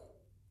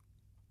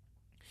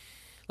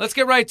 Let's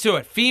get right to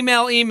it.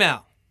 Female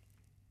email.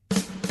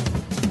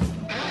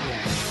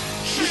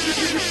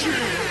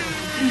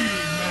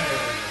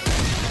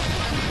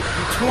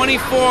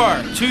 24,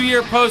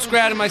 2-year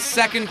post-grad in my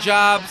second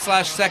job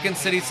 / second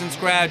city since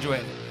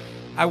graduating.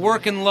 I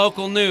work in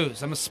local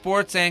news. I'm a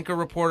sports anchor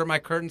reporter at my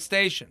Curtin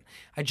station.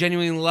 I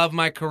genuinely love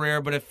my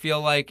career, but I feel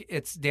like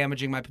it's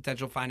damaging my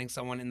potential finding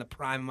someone in the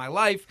prime of my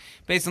life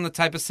based on the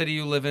type of city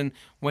you live in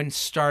when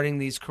starting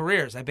these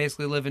careers. I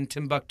basically live in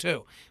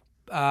Timbuktu.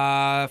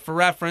 For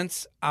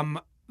reference, I'm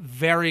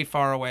very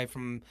far away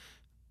from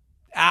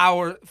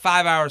 5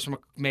 hours from a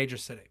major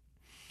city.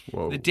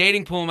 Whoa. The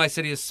dating pool in my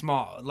city is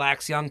small. It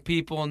lacks young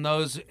people, and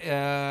those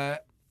it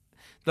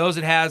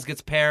has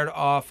gets paired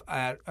off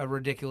at a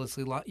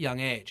ridiculously young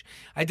age.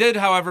 I did,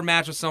 however,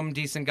 match with some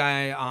decent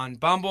guy on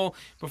Bumble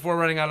before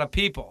running out of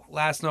people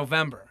last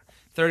November.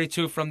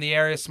 32 from the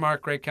area,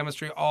 smart, great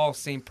chemistry, all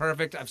seem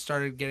perfect. I've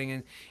started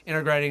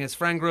integrating his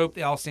friend group.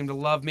 They all seem to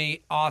love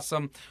me.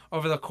 Awesome.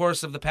 Over the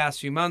course of the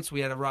past few months,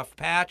 we had a rough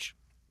patch.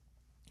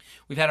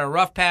 We've had our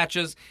rough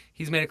patches.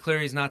 He's made it clear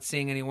he's not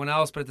seeing anyone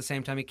else, but at the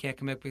same time, he can't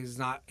commit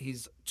because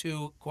he's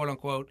too, quote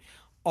unquote,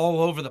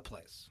 all over the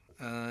place.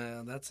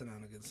 That's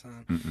not a good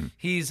sign. Mm-mm.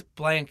 He's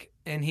blank,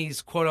 and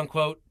he's, quote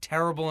unquote,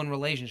 terrible in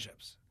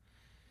relationships.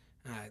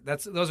 All right,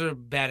 those are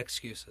bad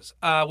excuses,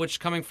 which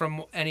coming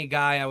from any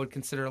guy, I would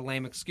consider a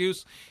lame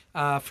excuse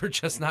for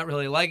just not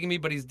really liking me,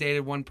 but he's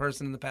dated one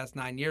person in the past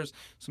 9 years,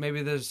 so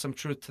maybe there's some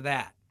truth to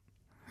that.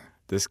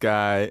 This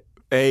guy,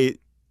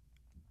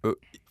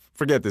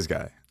 forget this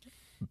guy.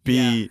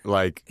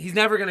 He's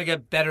never going to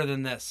get better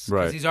than this because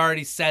Right. He's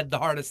already said the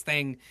hardest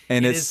thing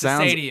And it is to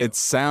say to you. It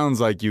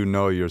sounds like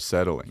you're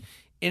settling.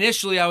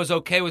 Initially, I was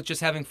okay with just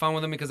having fun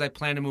with him because I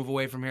plan to move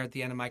away from here at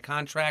the end of my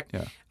contract.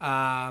 Yeah.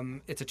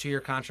 It's a 2-year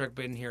contract,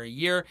 been here a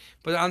year.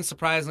 But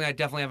unsurprisingly, I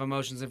definitely have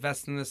emotions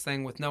invested in this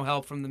thing with no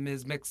help from the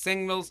Ms. Mixed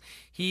Signals.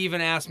 He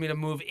even asked me to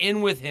move in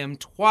with him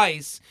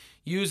twice,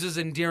 uses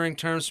endearing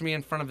terms for me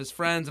in front of his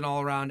friends, and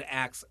all around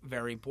acts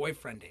very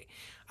boyfriendy.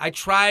 I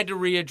tried to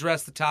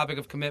readdress the topic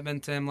of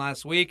commitment to him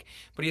last week,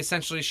 but he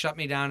essentially shut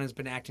me down and has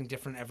been acting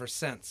different ever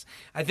since.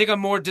 I think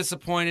I'm more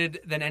disappointed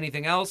than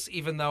anything else,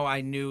 even though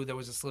I knew there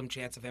was a slim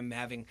chance of him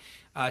having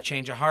a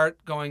change of heart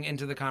going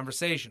into the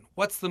conversation.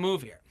 What's the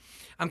move here?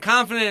 I'm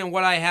confident in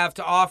what I have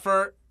to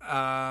offer.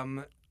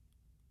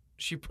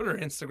 She put her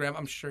Instagram.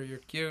 I'm sure you're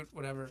cute,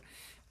 whatever.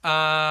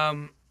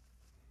 But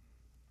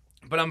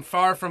I'm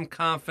far from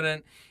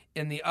confident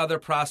in the other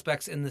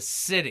prospects in the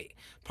city.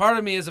 Part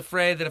of me is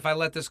afraid that if I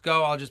let this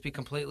go, I'll just be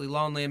completely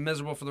lonely and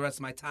miserable for the rest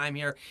of my time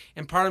here.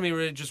 And part of me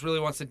really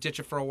wants to ditch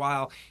it for a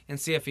while and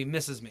see if he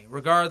misses me.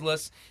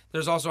 Regardless,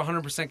 there's also a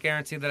 100%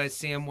 guarantee that I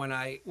see him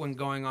when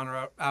going on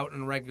or out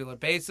on a regular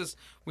basis.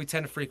 We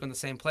tend to frequent the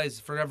same places.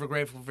 Forever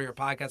grateful for your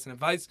podcast and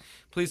advice.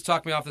 Please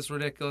talk me out of this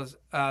ridiculous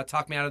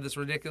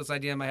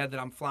idea in my head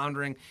that I'm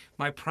floundering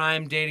my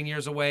prime dating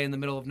years away in the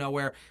middle of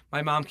nowhere.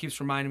 My mom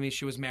keeps reminding me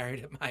she was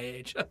married at my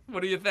age.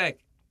 What do you think?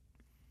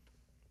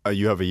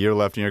 You have a year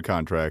left in your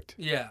contract.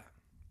 Yeah.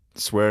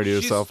 Swear to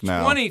yourself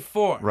now. She's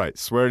 24. Right.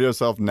 Swear to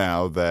yourself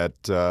now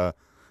that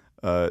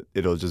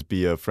it'll just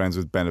be a friends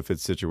with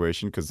benefits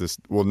situation because this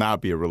will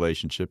not be a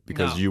relationship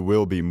because you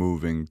will be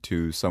moving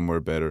to somewhere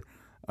better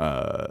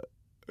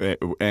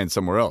and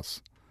somewhere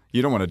else.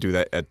 You don't want to do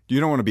that. You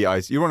don't want to be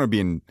You don't want to be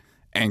in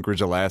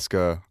Anchorage,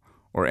 Alaska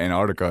or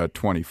Antarctica at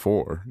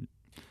 24.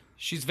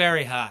 She's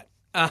very hot.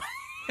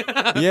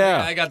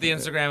 Yeah. I got the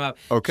Instagram up.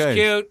 Okay.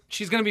 She's cute.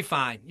 She's going to be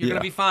fine. You're going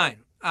to be fine.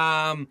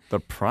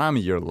 The prime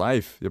of your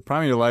life. The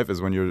prime of your life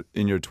is when you're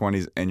in your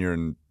 20s and you're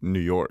in New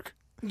York.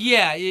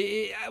 Yeah.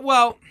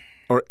 Well.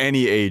 Or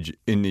any age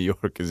in New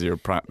York is the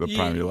prime of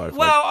your life.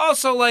 Well,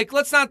 also,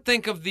 let's not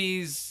think of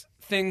these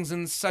things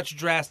in such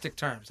drastic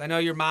terms. I know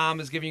your mom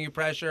is giving you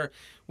pressure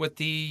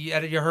with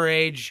at your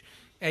age,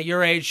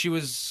 she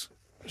was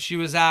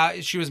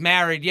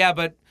married. Yeah,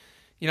 but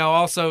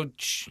also,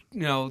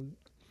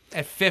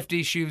 at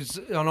 50, she was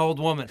an old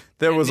woman.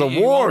 There was a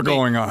war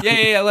going on.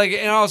 Yeah.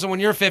 And also, when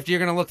you're 50, you're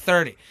going to look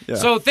 30. Yeah.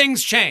 So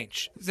things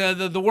change.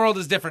 The world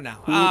is different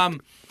now. I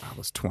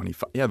was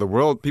 25. Yeah,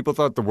 people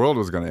thought the world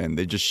was going to end.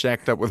 They just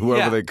shacked up with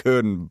whoever they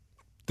could and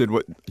did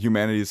what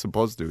humanity is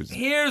supposed to do.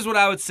 Here's what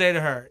I would say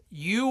to her.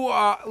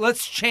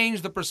 Let's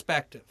change the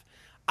perspective.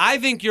 I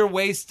think you're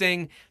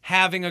wasting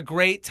having a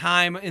great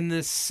time in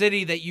this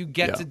city that you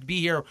get to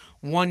be here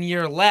 1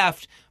 year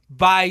left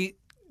by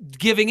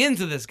giving in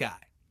to this guy.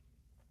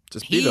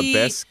 Just be the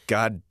best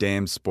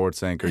goddamn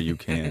sports anchor you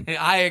can.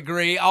 I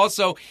agree.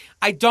 Also,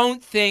 I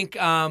don't think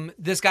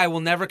this guy will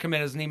never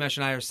commit, as Nimesh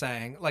and I are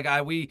saying.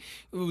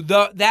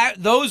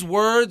 Those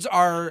words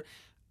are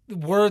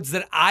words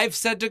that I've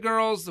said to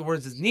girls, the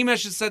words that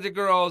Nimesh has said to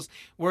girls,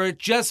 where it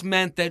just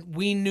meant that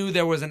we knew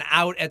there was an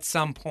out at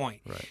some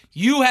point. Right.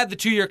 You had the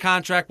 2-year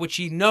contract, which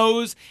he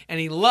knows and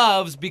he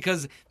loves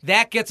because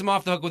that gets him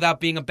off the hook without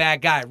being a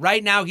bad guy.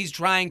 Right now, he's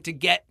trying to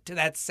get to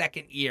that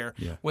second year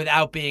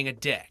without being a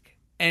dick.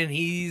 And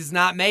he's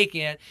not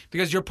making it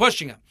because you're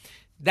pushing him.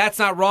 That's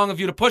not wrong of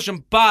you to push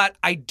him, but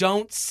I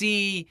don't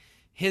see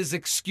his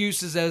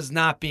excuses as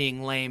not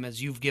being lame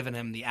as you've given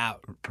him the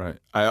out. Right.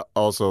 I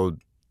also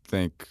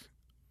think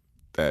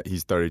that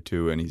he's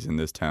 32 and he's in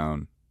this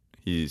town.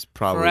 He's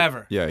probably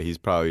Forever. Yeah, he's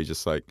probably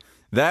just like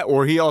that,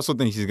 or he also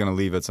thinks he's going to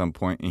leave at some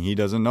point, and he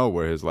doesn't know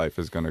where his life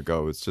is going to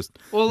go. It's just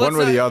one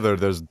way or the other.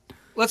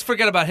 Let's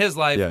forget about his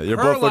life. Yeah, you're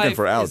Her both looking life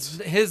for outs.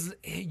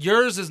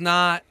 Yours is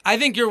not. I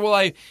think your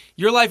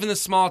life in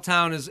this small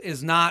town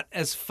is not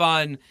as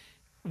fun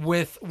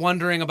with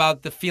wondering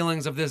about the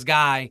feelings of this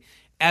guy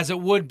as it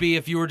would be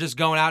if you were just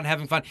going out and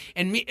having fun.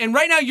 And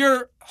right now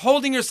you're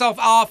holding yourself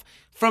off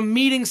from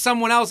meeting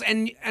someone else,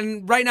 and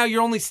right now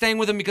you're only staying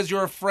with him because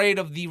you're afraid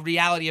of the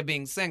reality of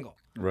being single.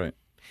 Right.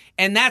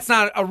 And that's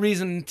not a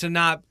reason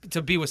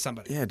to be with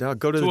somebody. Yeah, dog,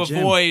 go to the gym.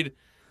 To avoid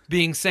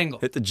being single.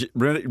 Hit the gym,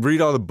 read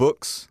all the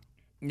books.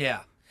 Yeah.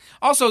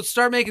 Also,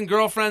 start making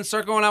girlfriends,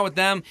 start going out with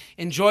them,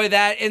 enjoy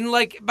that. And,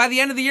 like, by the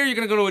end of the year, you're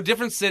going to go to a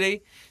different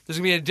city. There's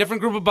going to be a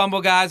different group of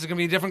Bumble guys. There's going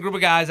to be a different group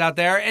of guys out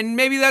there. And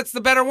maybe that's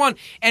the better one.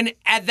 And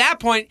at that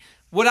point,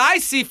 what I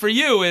see for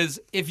you is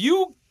if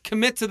you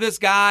commit to this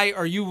guy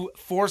or you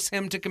force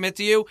him to commit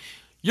to you,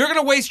 you're going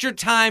to waste your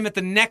time at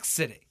the next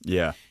city.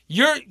 Yeah.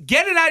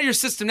 Get it out of your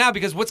system now,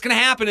 because what's going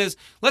to happen is,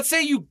 let's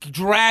say you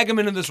drag him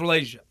into this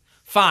relationship.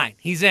 Fine,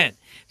 he's in.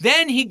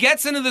 Then he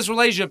gets into this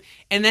relationship,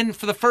 and then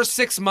for the first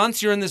 6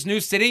 months you're in this new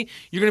city,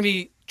 you're going to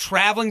be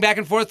traveling back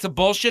and forth to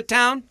bullshit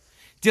town,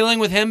 dealing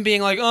with him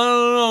being like,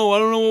 oh, I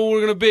don't know what we're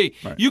going to be.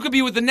 Right. You could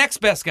be with the next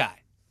best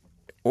guy.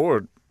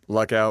 Or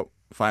luck out,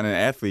 find an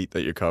athlete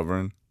that you're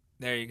covering.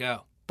 There you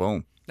go.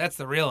 Boom. That's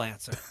the real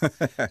answer.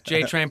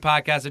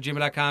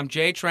 JTrainPodcast@gmail.com.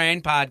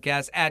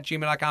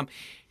 JTrainPodcast@gmail.com.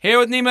 Here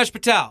with Nimesh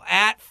Patel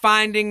at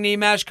Finding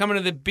Nimesh, coming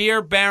to the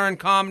Beer Baron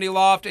Comedy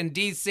Loft in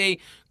D.C.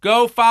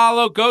 Go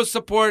follow, go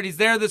support. He's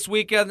there this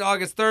weekend,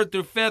 August 3rd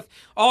through 5th.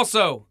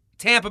 Also,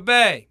 Tampa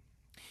Bay,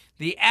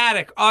 The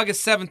Attic,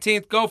 August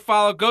 17th. Go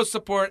follow, go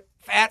support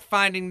at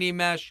Finding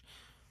Nimesh.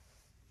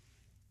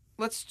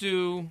 Let's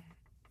do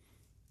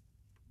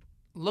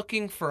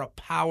Looking for a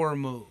Power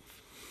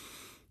Move.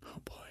 Oh,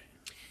 boy.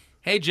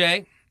 Hey,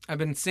 Jay, I've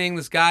been seeing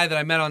this guy that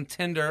I met on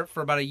Tinder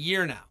for about a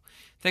year now.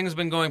 Things have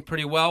been going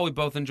pretty well. We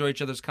both enjoy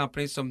each other's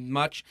company so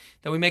much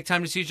that we make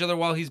time to see each other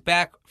while he's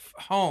back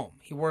home.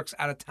 He works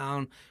out of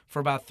town for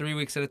about 3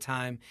 weeks at a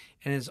time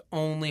and is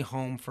only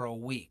home for a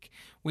week.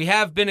 We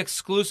have been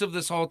exclusive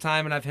this whole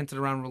time, and I've hinted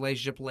around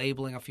relationship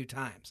labeling a few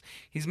times.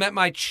 He's met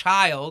my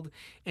child,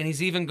 and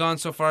he's even gone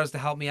so far as to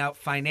help me out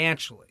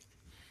financially.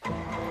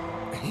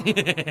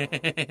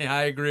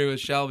 I agree with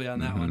Shelby on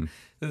that one.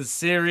 This is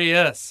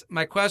serious.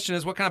 My question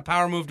is, what kind of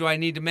power move do I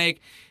need to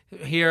make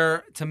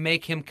here to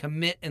make him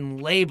commit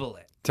and label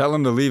it? Tell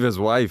him to leave his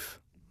wife.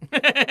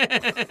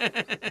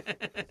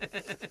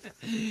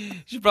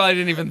 She probably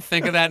didn't even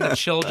think of that, and a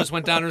chill just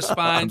went down her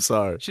spine. I'm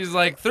sorry. She's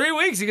like, 3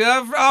 weeks, you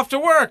got off to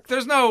work.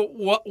 There's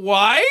no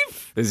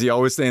wife? Is he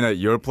always staying at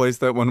your place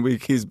that 1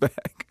 week he's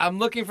back? I'm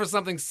looking for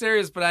something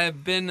serious, but I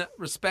have been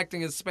respecting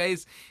his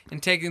space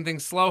and taking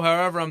things slow.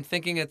 However, I'm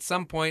thinking at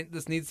some point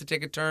this needs to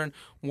take a turn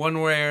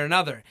one way or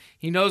another.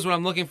 He knows what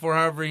I'm looking for.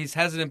 However, he's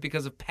hesitant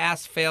because of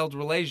past failed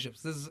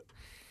relationships.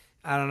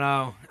 I don't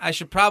know. I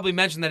should probably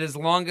mention that his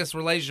longest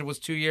relationship was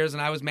 2 years,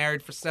 and I was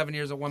married for 7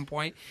 years at one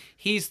point.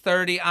 He's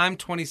 30. I'm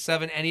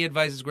 27. Any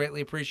advice is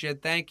greatly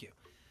appreciated. Thank you.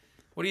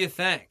 What do you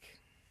think?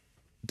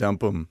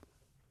 Dump him.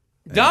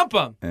 Dump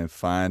him? And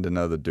find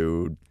another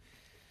dude.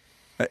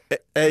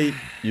 Hey,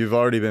 you've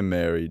already been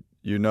married.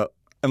 You know,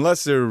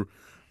 unless your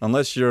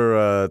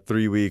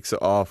 3 weeks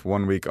off,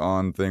 1 week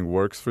on thing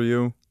works for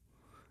you,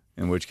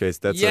 in which case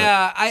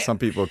some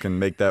people can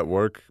make that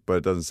work, but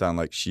it doesn't sound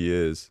like she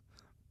is.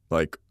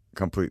 Like,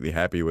 completely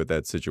happy with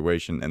that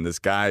situation, and this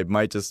guy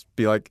might just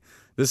be like,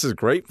 this is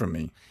great for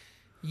me.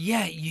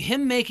 Yeah,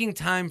 him making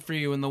time for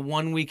you in the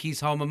 1 week he's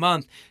home a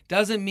month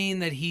doesn't mean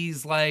that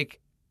he's like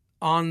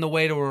on the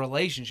way to a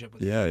relationship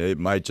with you. Yeah, it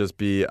might just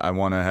be, I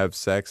want to have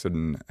sex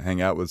and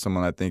hang out with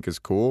someone I think is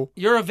cool.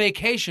 You're a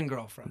vacation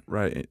girlfriend.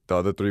 Right. The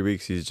other 3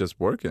 weeks he's just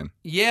working.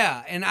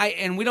 Yeah,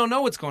 and we don't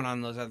know what's going on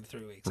in those other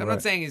 3 weeks. I'm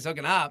not saying he's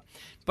hooking up,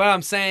 but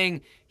I'm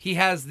saying he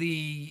has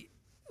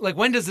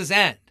when does this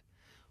end?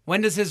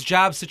 When does his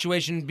job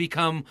situation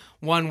become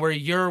one where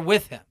you're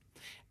with him?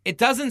 It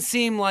doesn't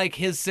seem like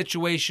his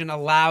situation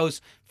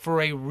allows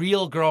for a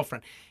real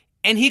girlfriend.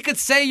 And he could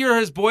say you're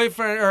his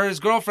boyfriend or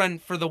his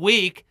girlfriend for the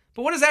week,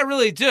 but what does that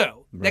really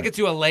do? Right. That gets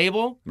you a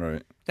label?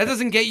 Right. That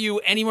doesn't get you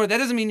anywhere. That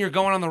doesn't mean you're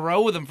going on the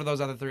road with him for those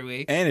other 3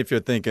 weeks. And if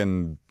you're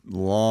thinking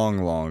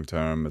long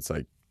term, it's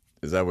like,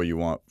 is that what you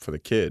want for the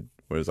kid?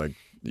 Whereas like,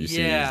 you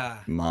see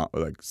his mom,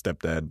 like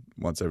stepdad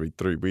once every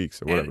 3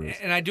 weeks or whatever.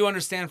 And I do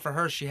understand for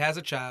her, she has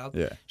a child.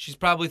 Yeah. She's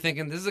probably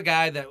thinking, this is a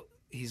guy that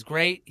he's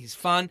great, he's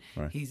fun,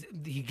 right.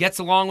 He gets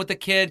along with the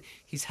kid,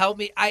 he's helped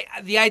me.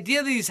 The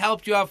idea that he's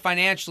helped you out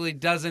financially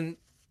doesn't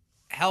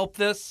help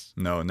this.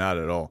 No, not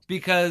at all.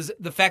 Because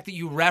the fact that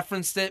you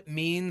referenced it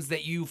means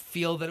that you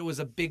feel that it was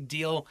a big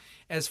deal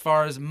as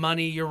far as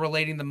money. You're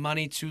relating the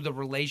money to the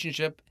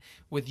relationship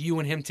with you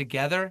and him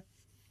together.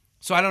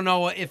 So I don't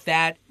know if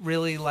that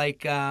really I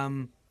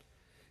don't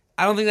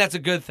think that's a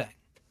good thing.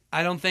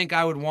 I don't think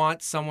I would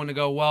want someone to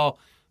go, well,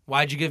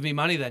 why'd you give me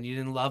money then? You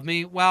didn't love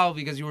me? Well,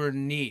 because you were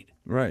in need.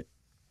 Right.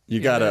 You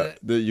Yeah,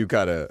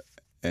 gotta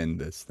end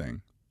this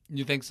thing.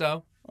 You think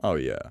so? Oh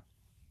yeah.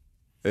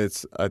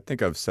 I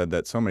think I've said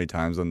that so many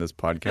times on this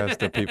podcast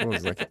to people.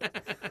 It's like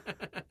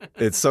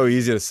it's so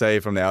easy to say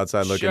from the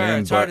outside looking Sure,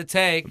 in, it's hard to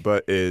take.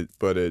 but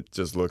it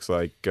just looks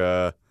like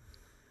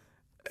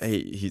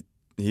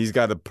he's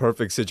got a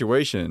perfect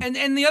situation.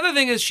 And the other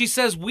thing is, she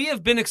says, we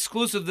have been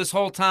exclusive this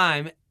whole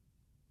time.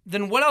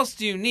 Then what else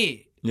do you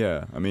need?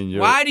 Yeah, I mean,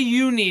 Why do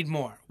you need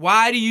more?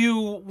 Why do you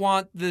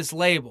want this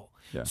label?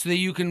 Yeah. So that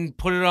you can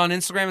put it on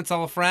Instagram and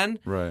tell a friend?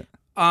 right.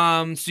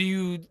 So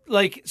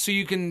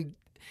you can,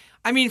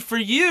 I mean, for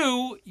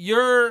you,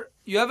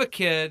 you have a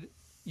kid,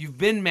 you've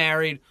been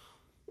married.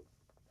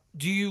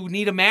 Do you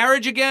need a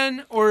marriage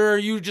again, or are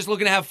you just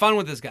looking to have fun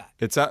with this guy?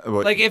 It's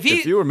Like, if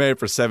you were married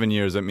for 7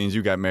 years, that means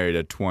you got married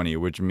at 20,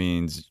 which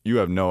means you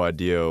have no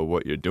idea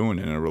what you're doing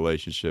in a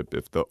relationship.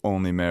 If the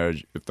only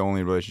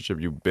relationship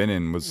you've been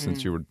in was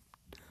since you were,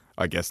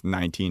 I guess,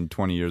 19,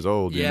 20 years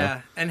old. Yeah, You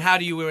know? and how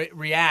do you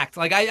react?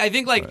 Like, I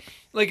think like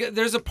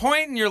there's a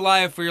point in your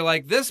life where you're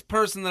like, this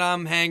person that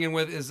I'm hanging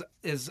with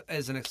is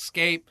an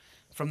escape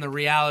from the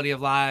reality of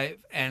life,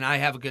 and I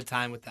have a good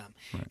time with them.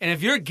 Right. And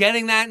if you're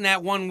getting that in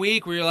that 1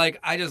 week where you're like,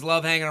 I just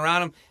love hanging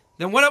around them,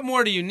 then what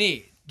more do you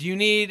need? You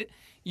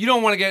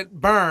don't want to get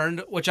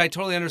burned, which I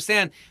totally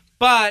understand,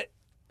 but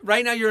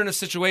right now you're in a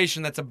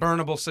situation that's a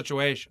burnable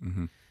situation.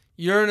 Mm-hmm.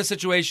 You're in a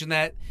situation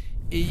that,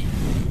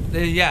 they're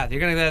going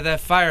to let that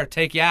fire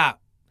take you out.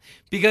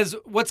 Because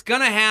what's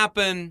going to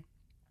happen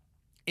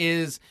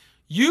is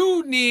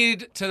you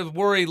need to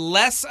worry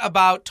less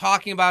about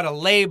talking about a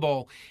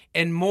label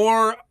and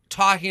more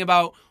talking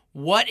about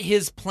what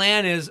his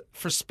plan is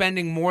for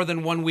spending more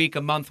than 1 week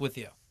a month with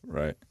you.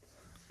 Right.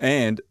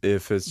 And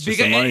if it's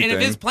just a money thing. If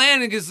his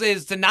plan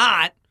is to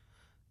not,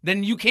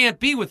 then you can't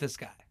be with this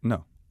guy.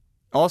 No.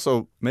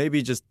 Also,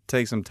 maybe just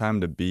take some time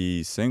to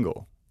be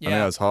single. Yeah. I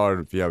know it's hard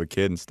if you have a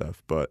kid and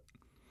stuff, but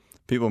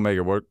people make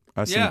it work.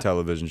 I've seen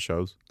television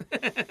shows.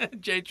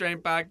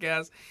 JTrain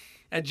Podcast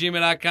at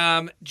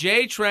gmail.com.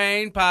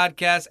 JTrain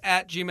Podcast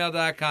at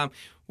gmail.com.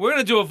 We're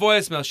going to do a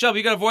voicemail. Shelby,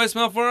 you got a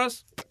voicemail for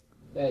us?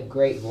 A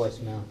great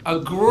voicemail. A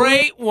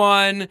great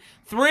one.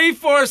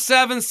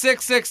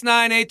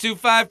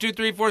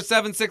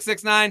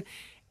 347-669-8252.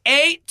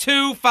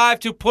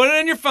 347-669-8252. Put it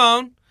in your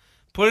phone.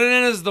 Put it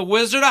in as the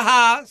Wizard of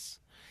Oz.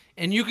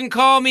 And you can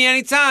call me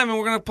anytime, and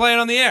we're going to play it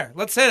on the air.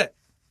 Let's hit it.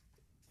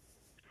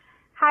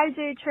 Hi,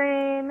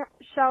 J-Train,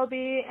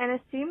 Shelby, and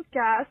esteemed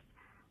guests.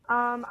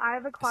 I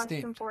have a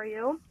question for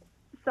you.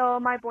 So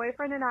my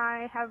boyfriend and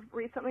I have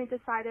recently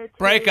decided to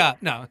break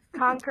up. No.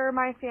 Conquer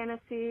my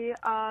fantasy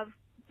of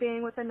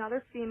being with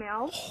another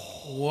female.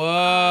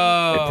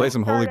 Whoa. Hey, play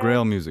some Holy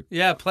Grail music.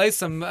 Yeah, play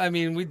some. I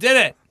mean, we did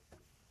it.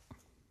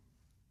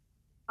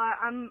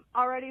 I'm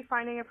already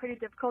finding it pretty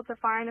difficult to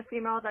find a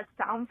female that's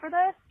down for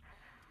this.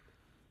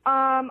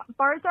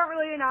 Bars aren't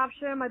really an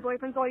option. My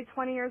boyfriend's only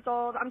 20 years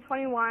old. I'm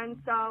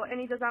 21, and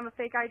he doesn't have a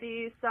fake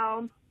ID,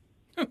 so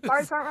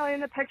bars aren't really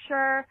in the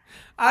picture.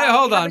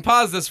 Hold on.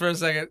 Pause this for a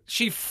second.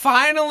 She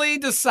finally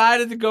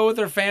decided to go with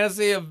her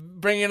fantasy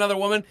of bringing another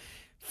woman.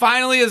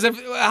 Finally, she's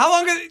 21. How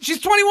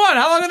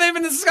long have they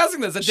been discussing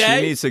this? A day?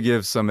 She needs to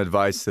give some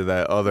advice to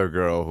that other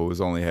girl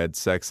who's only had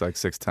sex like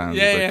 6 times.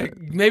 Yeah.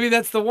 Maybe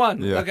that's the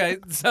one. Yeah. Okay,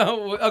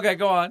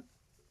 go on.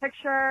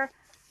 Picture.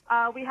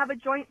 We have a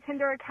joint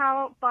Tinder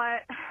account,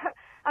 but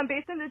I'm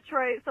based in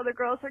Detroit, so the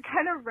girls are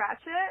kind of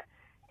ratchet,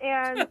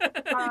 and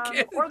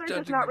or they're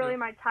just not really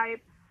my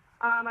type.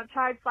 I've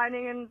tried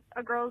sliding in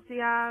a girl's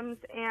DMs,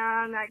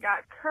 and I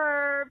got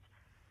curved.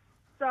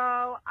 So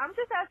I'm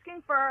just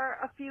asking for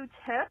a few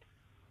tips.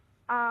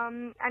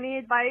 Any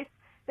advice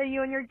that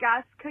you and your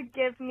guests could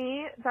give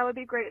me, that would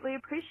be greatly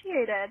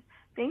appreciated.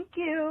 Thank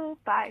you.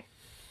 Bye.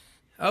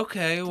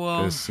 Okay,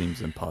 well, this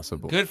seems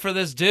impossible. Good for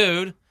this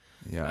dude.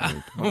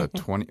 Yeah, what a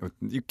 20.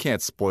 You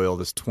can't spoil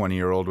this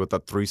 20-year-old with a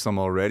threesome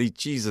already.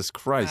 Jesus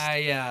Christ.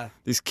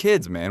 These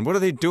kids, man, what are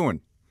they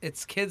doing?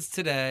 It's kids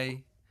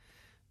today.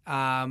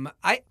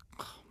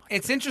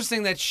 It's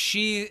interesting that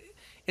he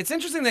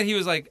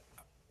was like,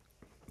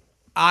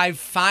 I've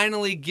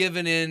finally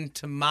given in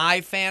to my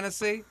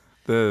fantasy.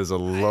 This is a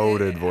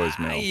loaded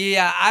voicemail.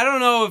 Yeah, I don't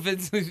know if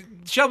it's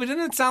Shelby.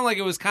 Didn't it sound like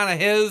it was kind of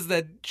his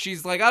that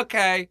she's like,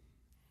 okay.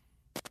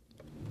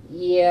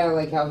 Yeah,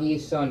 like how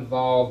he's so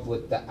involved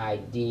with the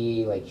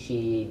ID, like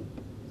she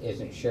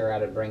isn't sure how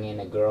to bring in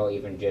a girl,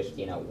 even just,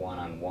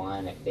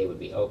 one-on-one, if they would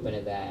be open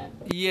to that.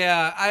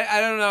 Yeah, I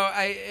don't know.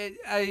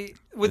 I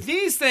with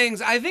these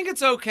things, I think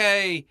it's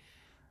okay.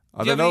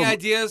 Do you have any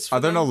ideas for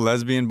Are there them? no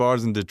lesbian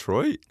bars in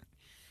Detroit?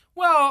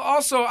 Well,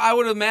 also, I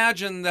would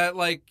imagine that,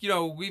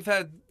 we've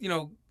had,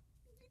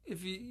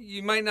 if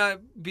you might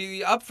not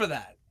be up for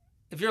that.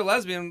 If you're a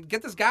lesbian,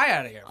 get this guy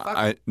out of here.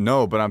 Fuck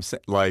No, but I'm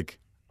saying,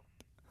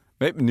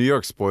 maybe New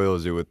York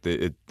spoils you with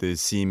the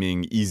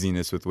seeming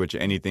easiness with which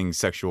anything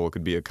sexual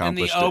could be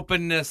accomplished. And the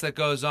openness that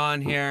goes on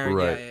here.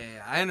 Right.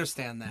 Yeah. I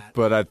understand that.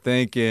 But I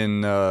think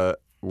in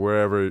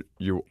wherever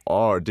you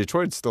are.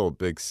 Detroit's still a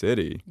big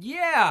city.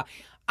 Yeah.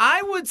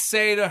 I would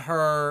say to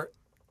her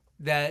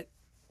that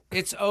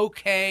it's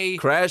okay.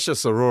 Crash a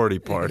sorority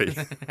party.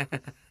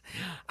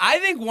 I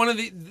think one of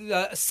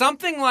the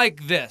something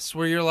like this,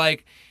 where you're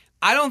like,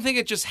 I don't think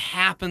it just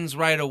happens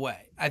right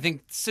away. I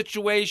think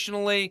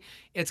situationally,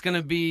 it's going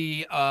to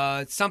be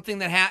something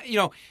that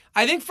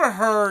I think for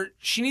her,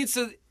 she needs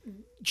to.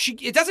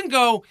 It doesn't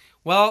go,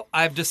 well,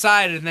 I've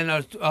decided, and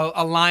then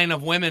a line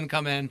of women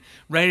come in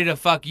ready to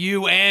fuck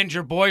you and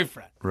your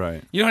boyfriend.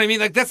 Right. You know what I mean?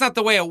 Like, that's not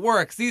the way it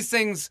works. These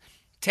things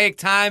take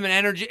time and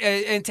energy,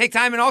 and take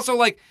time, and also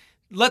like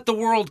let the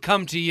world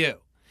come to you.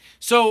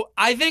 So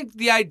I think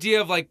the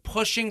idea of like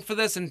pushing for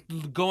this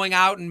and going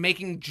out and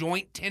making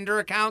joint Tinder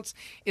accounts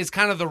is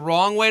kind of the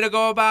wrong way to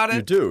go about it.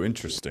 You do.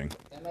 Interesting.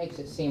 That makes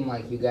it seem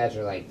like you guys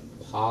are like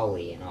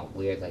poly and all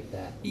weird like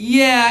that.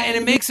 Yeah, and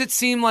it makes it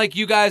seem like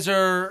you guys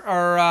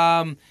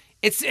are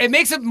it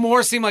makes it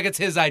more seem like it's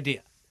his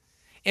idea.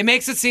 It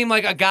makes it seem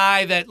like a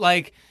guy that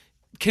like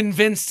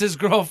convinced his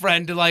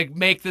girlfriend to like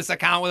make this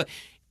account with.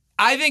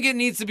 I think it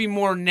needs to be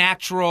more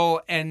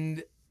natural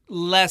and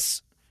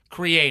less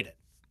creative.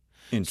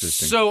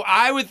 Interesting. So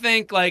I would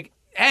think like,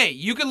 hey,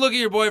 you could look at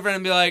your boyfriend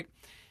and be like,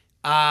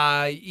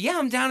 yeah,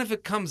 I'm down if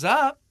it comes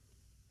up.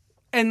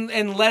 And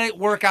let it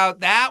work out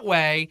that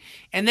way.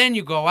 And then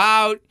you go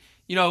out,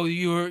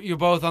 you're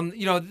both on,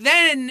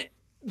 then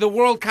the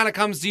world kind of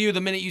comes to you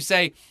the minute you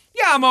say,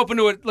 yeah, I'm open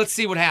to it. Let's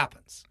see what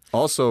happens.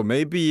 Also,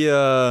 maybe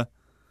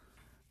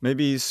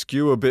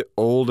skew a bit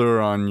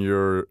older on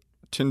your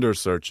Tinder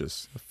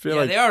searches. I feel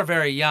like they are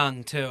very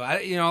young too.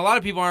 A lot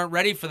of people aren't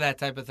ready for that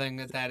type of thing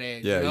at that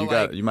age.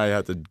 Yeah, you might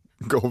have to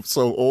go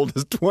so old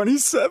as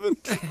 27.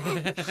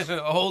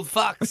 Old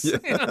fucks.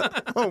 Yeah.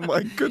 Oh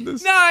my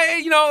goodness.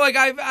 No, like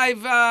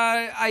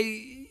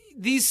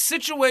these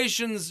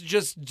situations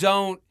just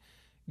don't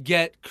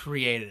get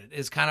created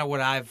is kind of what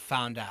I've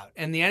found out.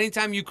 And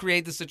anytime you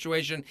create the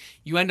situation,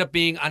 you end up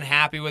being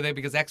unhappy with it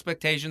because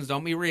expectations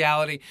don't meet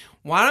reality.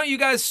 Why don't you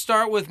guys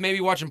start with maybe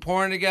watching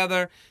porn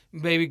together,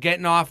 maybe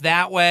getting off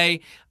that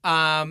way?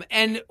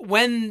 And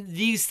when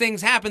these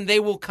things happen, they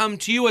will come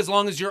to you as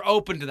long as you're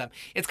open to them.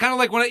 It's kind of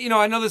like when,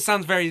 I know this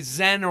sounds very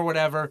zen or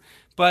whatever,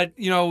 but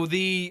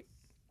the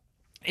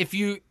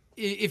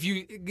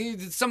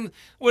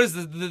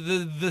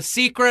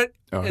secret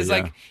is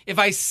like, if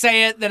I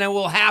say it, then it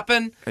will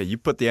happen. Hey, you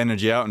put the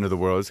energy out into the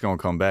world, it's going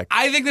to come back.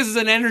 I think this is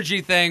an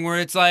energy thing where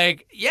it's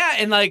like, yeah,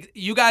 and like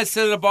you guys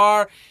sit at a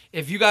bar.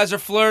 If you guys are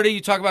flirty,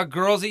 you talk about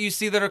girls that you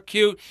see that are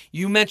cute.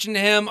 You mention to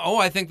him, oh,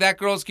 I think that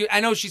girl's cute.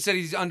 I know she said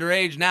he's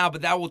underage now,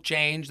 but that will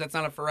change. That's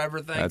not a forever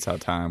thing. That's how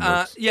time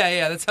works.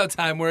 Yeah, that's how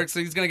time works. So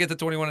he's going to get to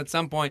 21 at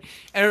some point.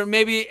 And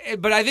maybe,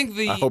 but I think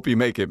I hope you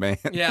make it, man.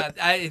 Yeah,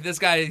 this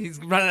guy, he's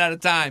running out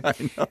of time. I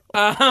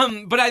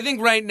know. But I think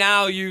right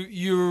now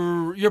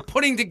you're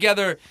putting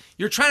together,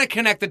 you're trying to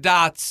connect the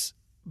dots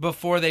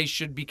before they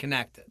should be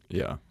connected.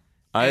 Yeah.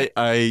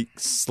 I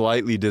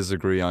slightly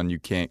disagree on you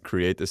can't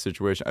create the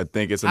situation. I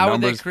think it's a How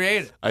numbers. How would they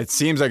create it? It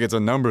seems like it's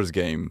a numbers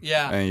game.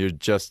 Yeah. And you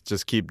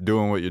just keep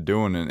doing what you're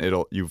doing,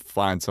 and you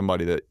find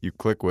somebody that you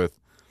click with.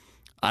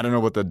 I don't know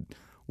what the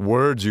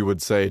words you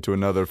would say to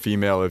another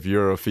female if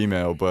you're a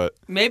female, but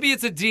maybe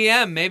it's a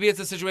DM. Maybe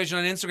it's a situation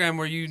on Instagram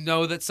where you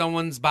know that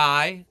someone's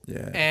bi,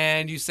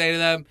 and you say to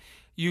them,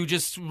 you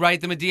just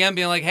write them a DM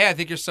being like, hey, I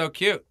think you're so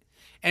cute,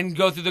 and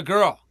go through the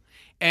girl.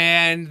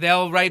 And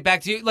they'll write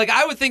back to you. Like,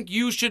 I would think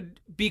you should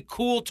be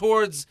cool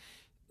towards,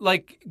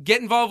 like, get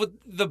involved with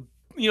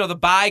the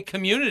bi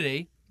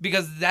community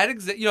because that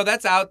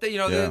that's out there.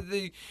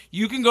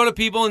 You can go to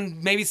people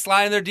and maybe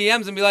slide in their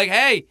DMs and be like,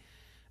 hey,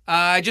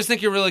 I just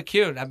think you're really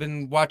cute. I've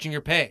been watching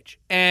your page.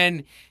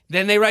 And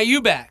then they write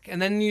you back,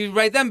 and then you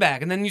write them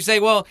back, and then you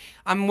say, well,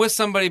 I'm with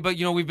somebody, but,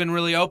 we've been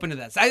really open to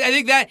this. I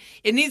think that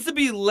it needs to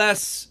be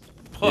less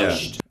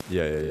pushed.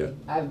 Yeah.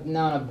 I've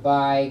known a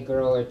bi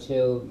girl or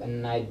two,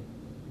 and I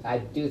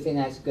do think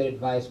that's good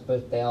advice,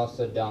 but they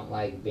also don't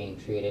like being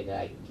treated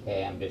like,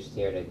 hey, I'm just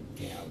here to,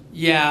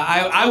 Yeah,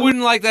 I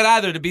wouldn't like that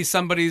either, to be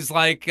somebody's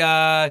like,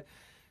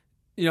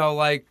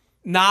 like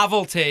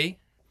novelty.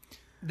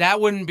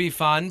 That wouldn't be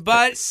fun,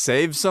 but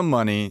save some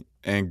money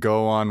and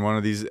go on one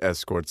of these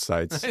escort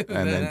sites, and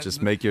then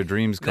just make your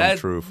dreams come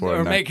true for or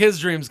a night. make his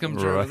dreams come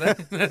true.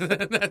 Right.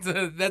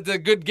 That's a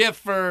good gift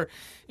for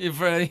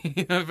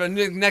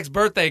next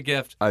birthday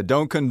gift. I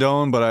don't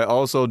condone, but I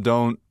also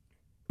don't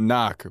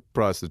knock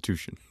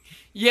prostitution.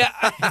 Yeah,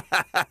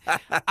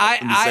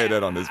 I say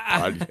that on this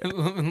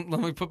podcast.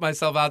 Let me put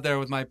myself out there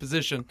with my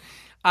position,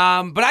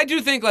 but I do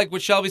think like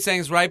what Shelby's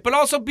saying is right, but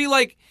also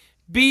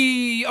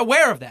be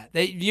aware of that.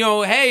 That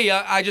hey,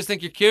 I just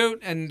think you're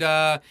cute, and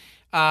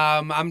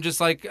I'm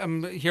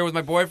here with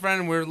my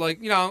boyfriend, and we're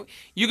like,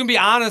 you can be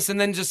honest, and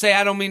then just say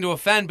I don't mean to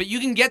offend, but you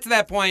can get to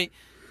that point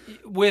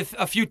with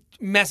a few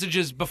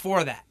messages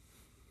before that.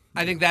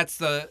 I think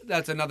that's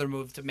another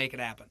move to make it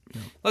happen.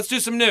 Yeah. Let's do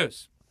some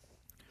news.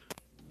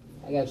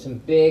 I got some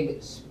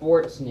big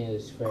sports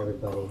news for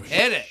everybody.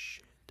 Hit it.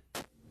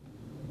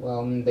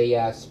 Well,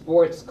 the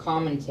sports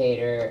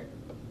commentator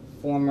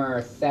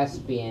former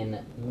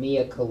thespian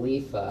Mia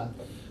Khalifa.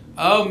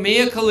 Oh,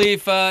 Mia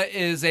Khalifa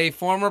is a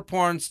former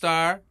porn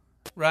star,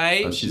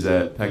 right? She's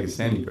that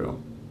Pakistani girl.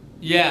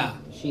 Yeah.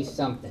 She's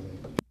something.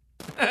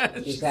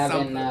 She's She's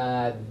having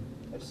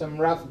some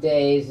rough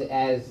days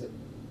as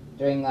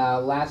during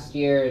last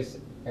year's,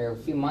 or a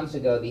few months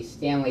ago, the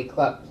Stanley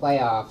Cup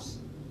playoffs,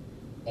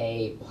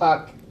 a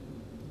puck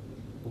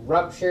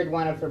ruptured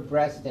one of her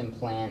breast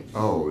implants.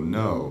 Oh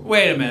no!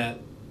 Wait a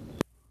minute.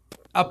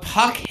 A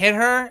puck hit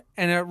her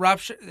and it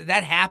ruptured.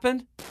 That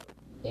happened?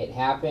 It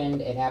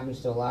happened. It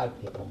happens to a lot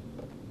of people.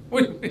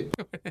 What do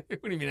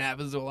you mean it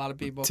happens to a lot of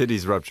people?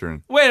 Titties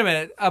rupturing. Wait a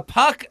minute. A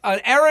puck, an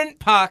errant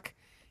puck,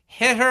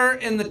 hit her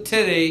in the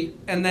titty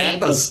and then... At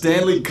the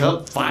Stanley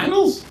Cup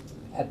Finals?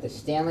 At the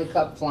Stanley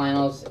Cup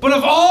Finals. But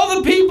of all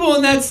the people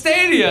in that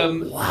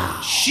stadium,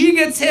 she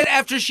gets hit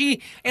after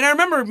she... And I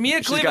remember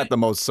Mia Khalifa... She's got the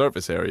most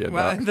surface area.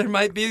 Well, Doc. there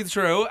might be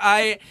true.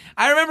 I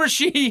remember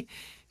she...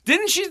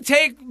 Didn't she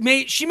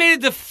she made a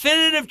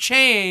definitive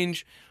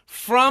change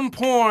from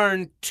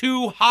porn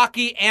to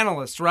hockey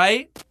analyst,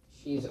 right?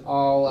 She's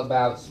all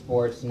about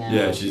sports now.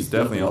 Yeah, she's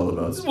definitely all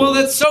about sports. Well,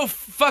 that's so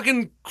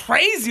fucking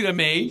crazy to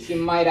me. She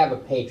might have a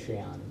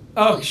Patreon.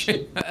 Oh,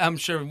 shit. I'm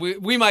sure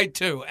we might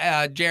too.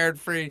 Jared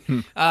Freed,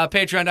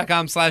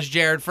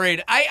 patreon.com/Jared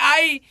Freed.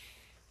 I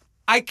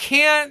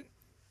can't.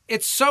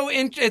 It's so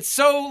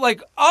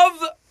like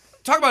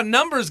talk about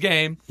numbers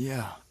game.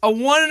 Yeah. A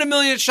 1 in a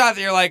million shot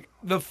that you're like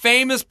the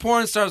famous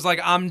porn star's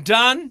like, I'm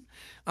done.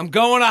 I'm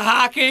going to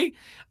hockey.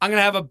 I'm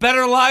gonna have a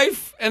better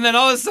life, and then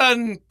all of a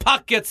sudden,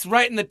 puck gets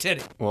right in the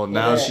titty. Well,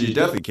 now she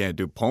definitely can't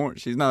do porn.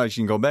 She's not like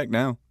she can go back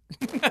now.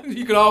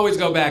 You can always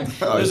go back.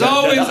 There's I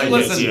always guess,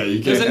 listen. yeah,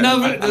 you there's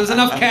can.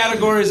 enough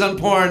categories on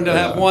porn to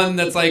have one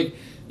that's like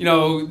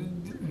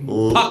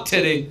puck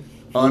titty.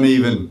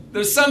 Uneven.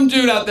 There's some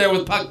dude out there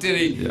with puck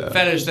titty Yeah.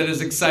 fetish that is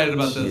excited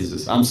about this.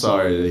 Jesus, I'm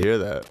sorry to hear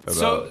that.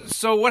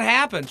 So what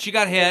happened? She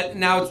got hit.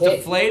 Now it's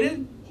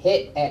deflated.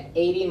 Hit at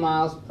 80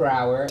 miles per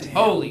hour.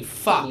 Holy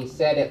fuck! He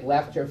said it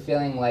left her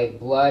feeling like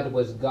blood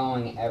was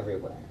going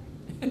everywhere.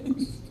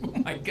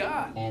 Oh my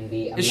god! And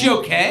is she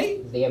okay?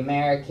 The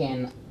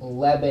American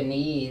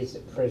Lebanese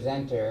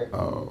presenter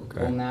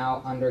will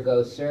now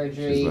undergo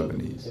surgery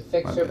to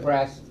fix her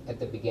breast at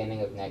the beginning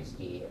of next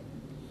year.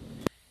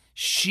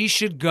 She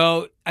should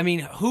go. I mean,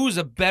 who's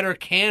a better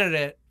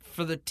candidate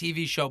for the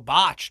TV show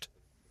Botched?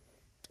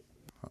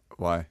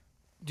 Why?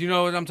 Do you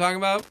know what I'm talking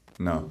about?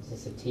 No. Is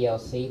this a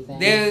TLC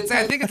thing? Yeah,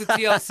 I think it's a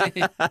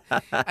TLC.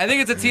 I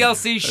think it's a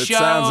TLC show. It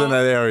sounds in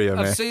that area,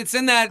 man. So it's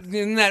in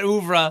that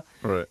oeuvre.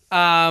 Right.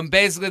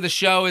 Basically, the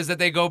show is that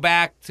they go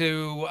back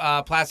to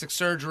plastic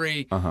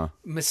surgery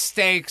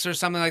mistakes or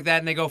something like that,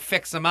 and they go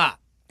fix them up.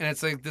 And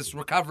it's like this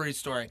recovery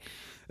story.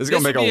 This is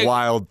going to make a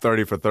wild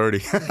 30 for 30.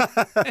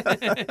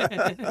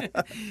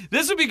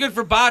 This would be good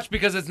for Botch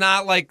because it's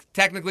not like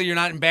technically you're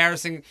not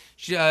embarrassing.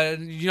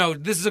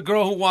 This is a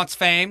girl who wants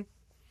fame.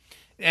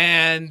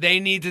 And they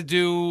need to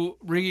do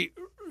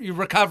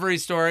recovery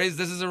stories.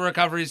 This is a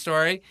recovery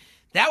story.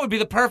 That would be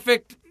the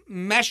perfect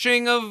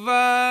meshing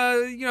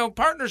of,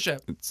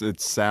 partnership. It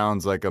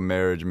sounds like a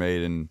marriage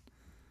made in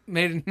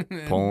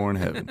porn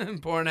heaven.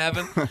 Porn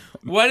heaven.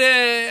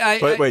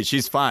 Wait,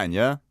 she's fine,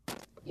 yeah?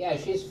 Yeah,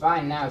 she's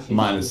fine now. She's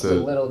Minus just a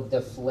little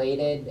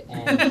deflated,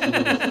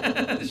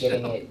 and she's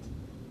getting it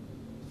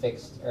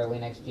fixed early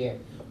next year.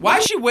 Why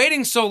is she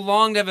waiting so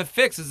long to have it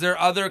fixed? Is there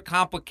other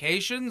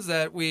complications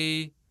that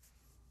we...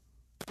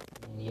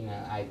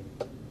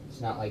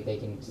 It's not like they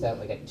can set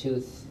like a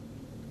tooth.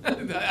 I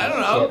don't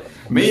know.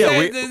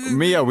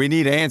 Mia, we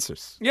need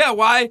answers. Yeah,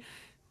 why?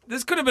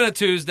 This could have been a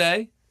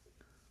Tuesday.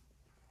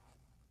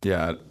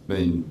 Yeah, I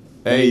mean,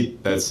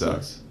 that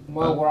sucks.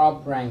 Well, we're all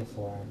praying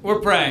for her. We're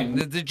praying.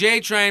 The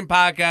J Train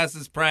podcast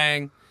is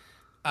praying.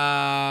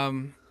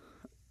 We're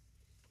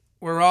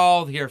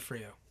all here for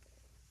you.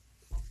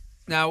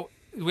 Now,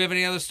 do we have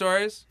any other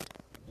stories?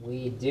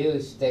 We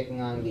do,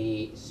 sticking on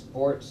the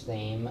sports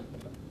theme.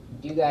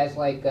 Do you guys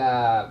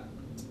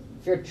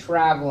if you're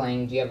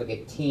traveling, do you have like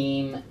a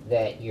team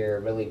that you're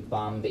really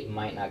bummed that you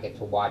might not get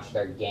to watch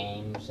their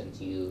game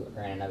since you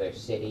are in another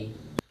city?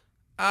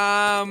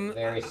 A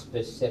very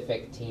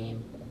specific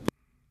team.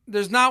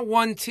 There's not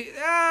one team.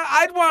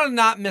 I'd want to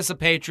not miss a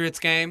Patriots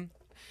game.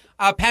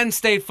 Penn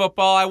State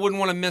football, I wouldn't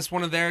want to miss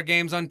one of their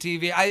games on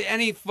TV.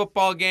 Any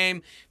football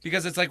game,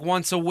 because it's like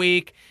once a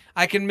week.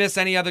 I can miss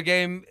any other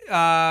game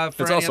for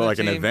It's also like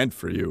an event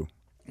for you.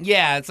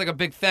 Yeah, it's like a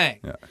big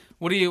thing. Yeah.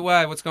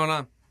 What's going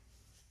on?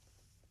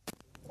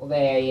 Well,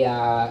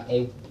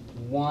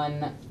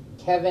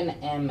 Kevin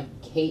M.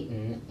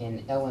 Caton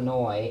in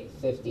Illinois,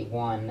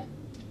 51.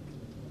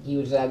 He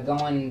was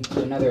going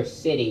to another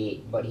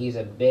city, but he's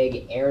a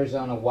big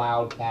Arizona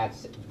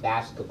Wildcats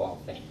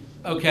basketball fan.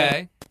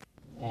 Okay.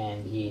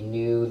 And he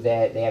knew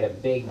that they had a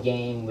big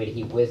game when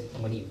he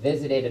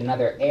visited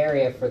another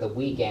area for the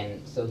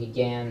weekend. So he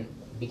began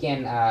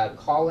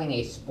calling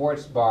a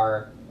sports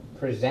bar,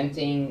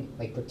 pretending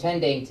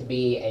to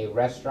be a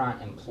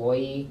restaurant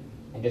employee,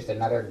 and just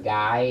another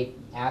guy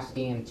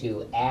asking him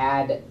to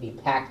add the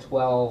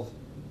Pac-12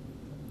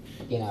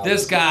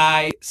 This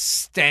guy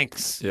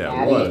stinks. Yeah,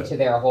 adding what? it to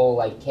their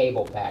whole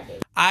cable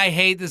package. I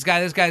hate this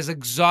guy. This guy's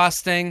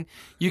exhausting.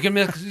 You can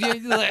mix.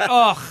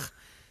 Ugh,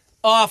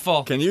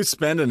 awful. Can you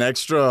spend an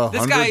extra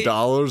This guy-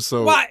 $100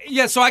 so Why?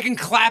 Yeah, so I can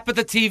clap at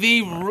the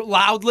TV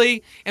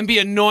loudly and be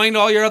annoying to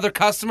all your other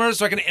customers,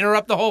 so I can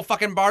interrupt the whole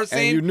fucking bar and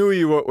scene. you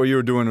knew what you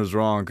were doing was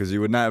wrong because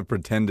you would not have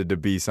pretended to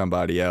be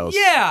somebody else.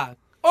 Yeah.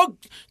 Oh,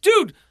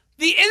 dude,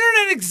 the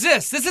internet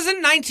exists. This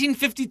isn't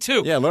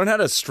 1952. Yeah, learn how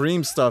to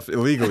stream stuff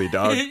illegally,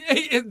 dog.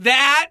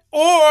 That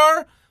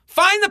or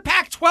find the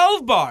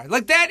Pac-12 bar.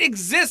 That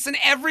exists in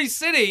every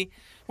city.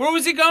 Where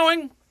was he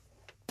going?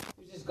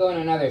 He's just going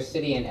to another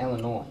city in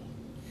Illinois.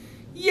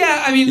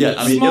 Yeah, I mean,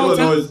 Illinois.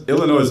 town-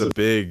 Illinois is a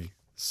big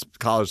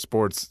college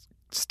sports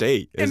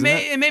state, isn't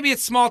it? And maybe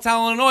it's small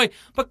town Illinois,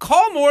 but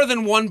call more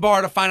than one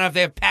bar to find out if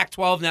they have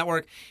Pac-12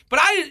 network. But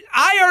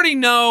I already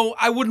know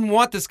I wouldn't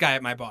want this guy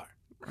at my bar.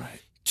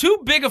 Right. Too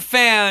big a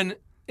fan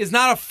is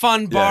not a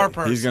fun bar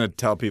person. He's gonna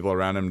tell people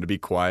around him to be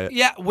quiet.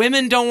 Yeah,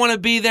 women don't want to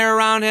be there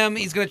around him.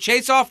 He's going to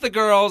chase off the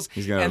girls,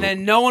 and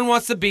then no one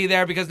wants to be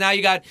there because now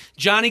you got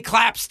Johnny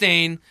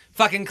Clapstein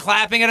fucking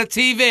clapping at a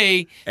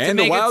TV. And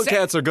the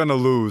Wildcats are gonna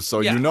lose,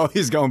 so Yeah. you know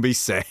he's gonna be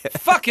sad.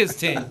 Fuck his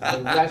team.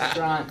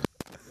 The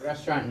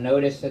restaurant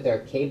noticed that their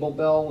cable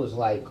bill was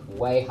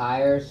way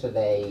higher, so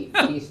they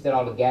pieced it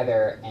all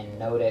together and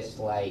noticed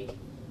that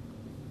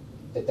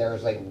there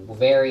was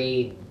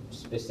very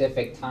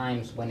specific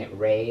times when it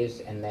raised,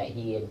 and that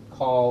he had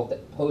called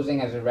posing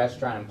as a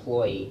restaurant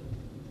employee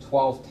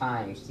 12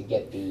 times to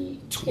get the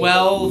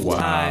 12 Wow.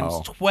 times.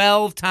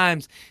 12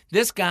 times.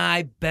 This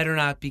guy better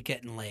not be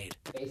getting laid.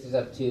 faces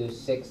up to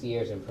 6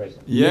 years in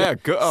prison. Yeah,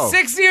 go. Oh,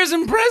 6 years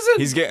in prison.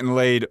 he's getting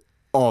laid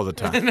all the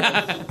time.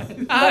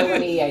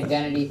 Felony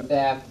identity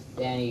theft,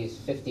 and he's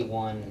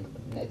 51.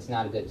 It's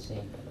not a good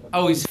scene.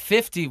 Oh, he's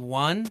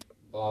 51?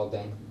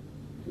 Balding.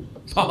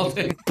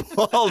 Balding.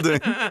 Balding.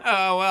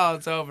 Oh, well,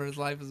 it's over. His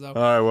life is over.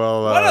 All right,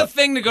 well, What a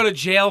thing to go to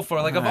jail for.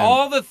 Of man.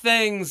 all the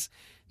things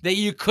that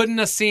you couldn't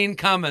have seen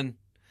coming.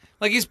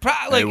 He's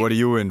probably... hey, what are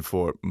you in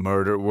for?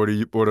 Murder?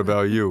 What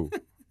about you?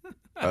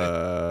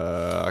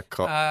 I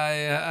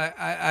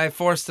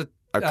forced a...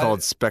 I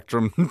called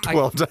Spectrum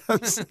 12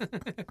 times.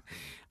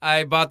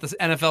 I bought this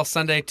NFL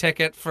Sunday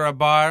ticket for a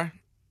bar.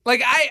 Do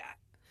you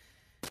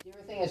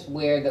ever think it's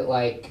weird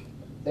that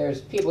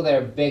there's people that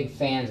are big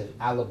fans of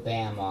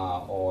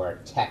Alabama or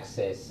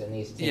Texas and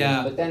these teams,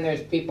 Yeah. but then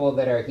there's people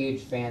that are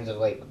huge fans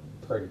of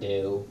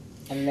Purdue,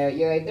 and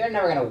they're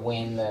never gonna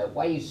win.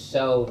 Why are you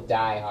so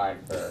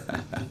diehard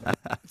for?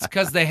 It's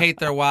because they hate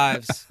their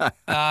wives.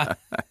 I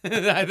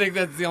think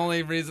that's the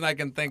only reason I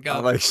can think I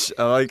of. like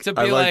To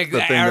be I like the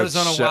thing that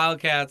Arizona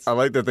Wildcats. I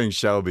like the thing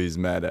Shelby's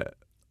mad at.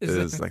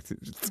 Is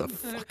It's a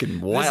fucking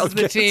This Wildcats.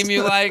 is the team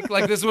you like.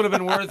 This would have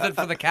been worth it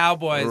for the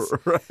Cowboys,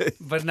 Right.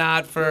 but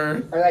not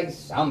for... Or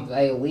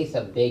at least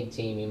a big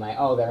team. You might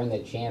they're in the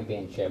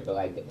championship, but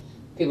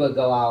people would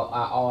go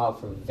all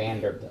out for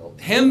Vanderbilt.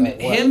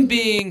 Him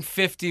being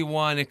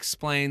 51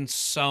 explains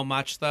so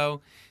much, though,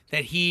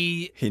 that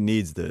he He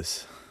needs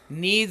this.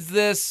 needs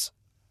this.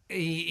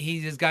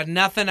 He has got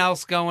nothing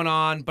else going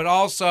on, but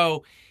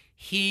also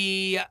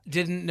he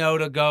didn't know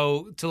to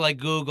go to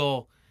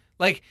Google.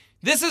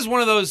 This is one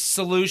of those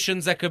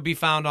solutions that could be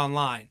found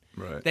online.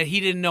 Right. That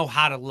he didn't know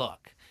how to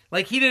look.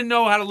 He didn't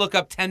know how to look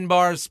up 10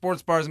 bars,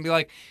 sports bars, and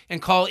be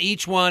and call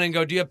each one and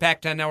go, do you have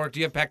Pac-10 Network? Do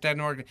you have Pac-10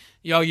 Network?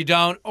 You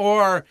don't.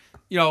 Or,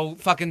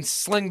 fucking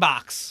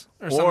Slingbox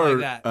or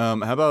something like that.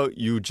 How about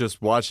you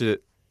just watch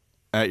it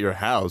at your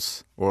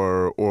house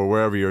or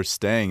wherever you're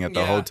staying at the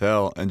Yeah.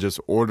 hotel and just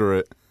order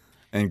it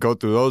and go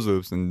through those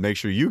loops and make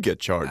sure you get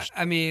charged.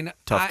 I mean...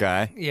 Tough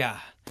guy. Yeah.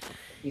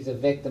 He's a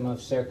victim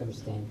of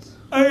circumstance.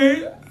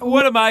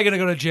 What am I going to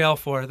go to jail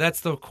for?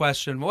 That's the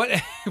question.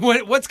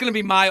 What's going to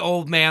be my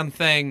old man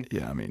thing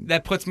Yeah, I mean,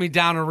 that puts me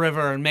down a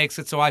river and makes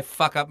it so I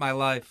fuck up my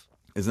life?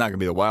 it's not going to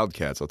be the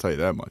Wildcats, I'll tell you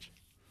that much.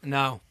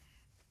 No.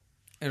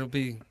 It'll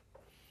be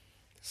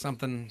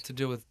something to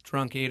do with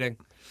drunk eating.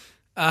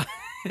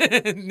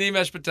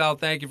 Nimesh Patel,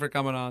 thank you for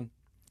coming on.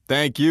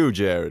 Thank you,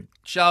 Jared.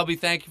 Shelby,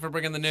 thank you for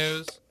bringing the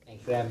news.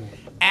 Thanks for having me.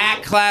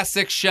 At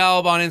Classic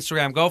Shelb on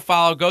Instagram. Go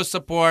follow, go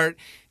support.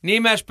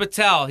 Nimesh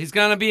Patel, he's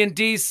going to be in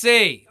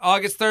D.C.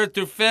 August 3rd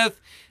through 5th.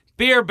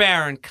 Beer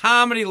Baron,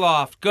 Comedy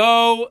Loft.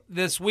 Go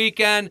this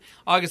weekend,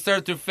 August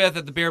 3rd through 5th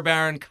at the Beer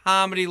Baron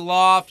Comedy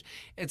Loft.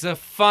 It's a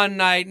fun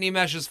night.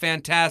 Nimesh is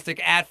fantastic.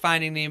 At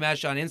Finding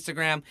Nimesh on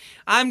Instagram.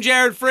 I'm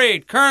Jared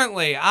Freed.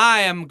 Currently,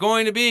 I am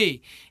going to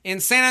be in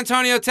San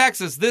Antonio,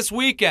 Texas this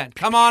weekend.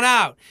 Come on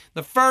out.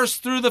 The 1st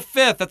through the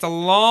 5th. That's a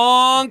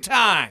long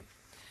time.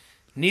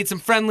 Need some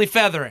friendly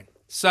feathering.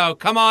 So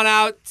come on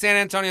out, San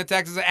Antonio,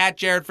 Texas, at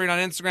Jared Freed on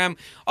Instagram.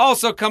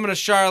 Also coming to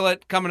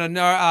Charlotte, coming to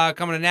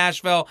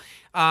Nashville.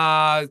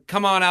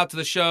 Come on out to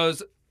the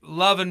shows.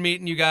 Loving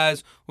meeting you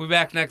guys. We'll be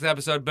back next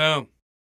episode. Boom.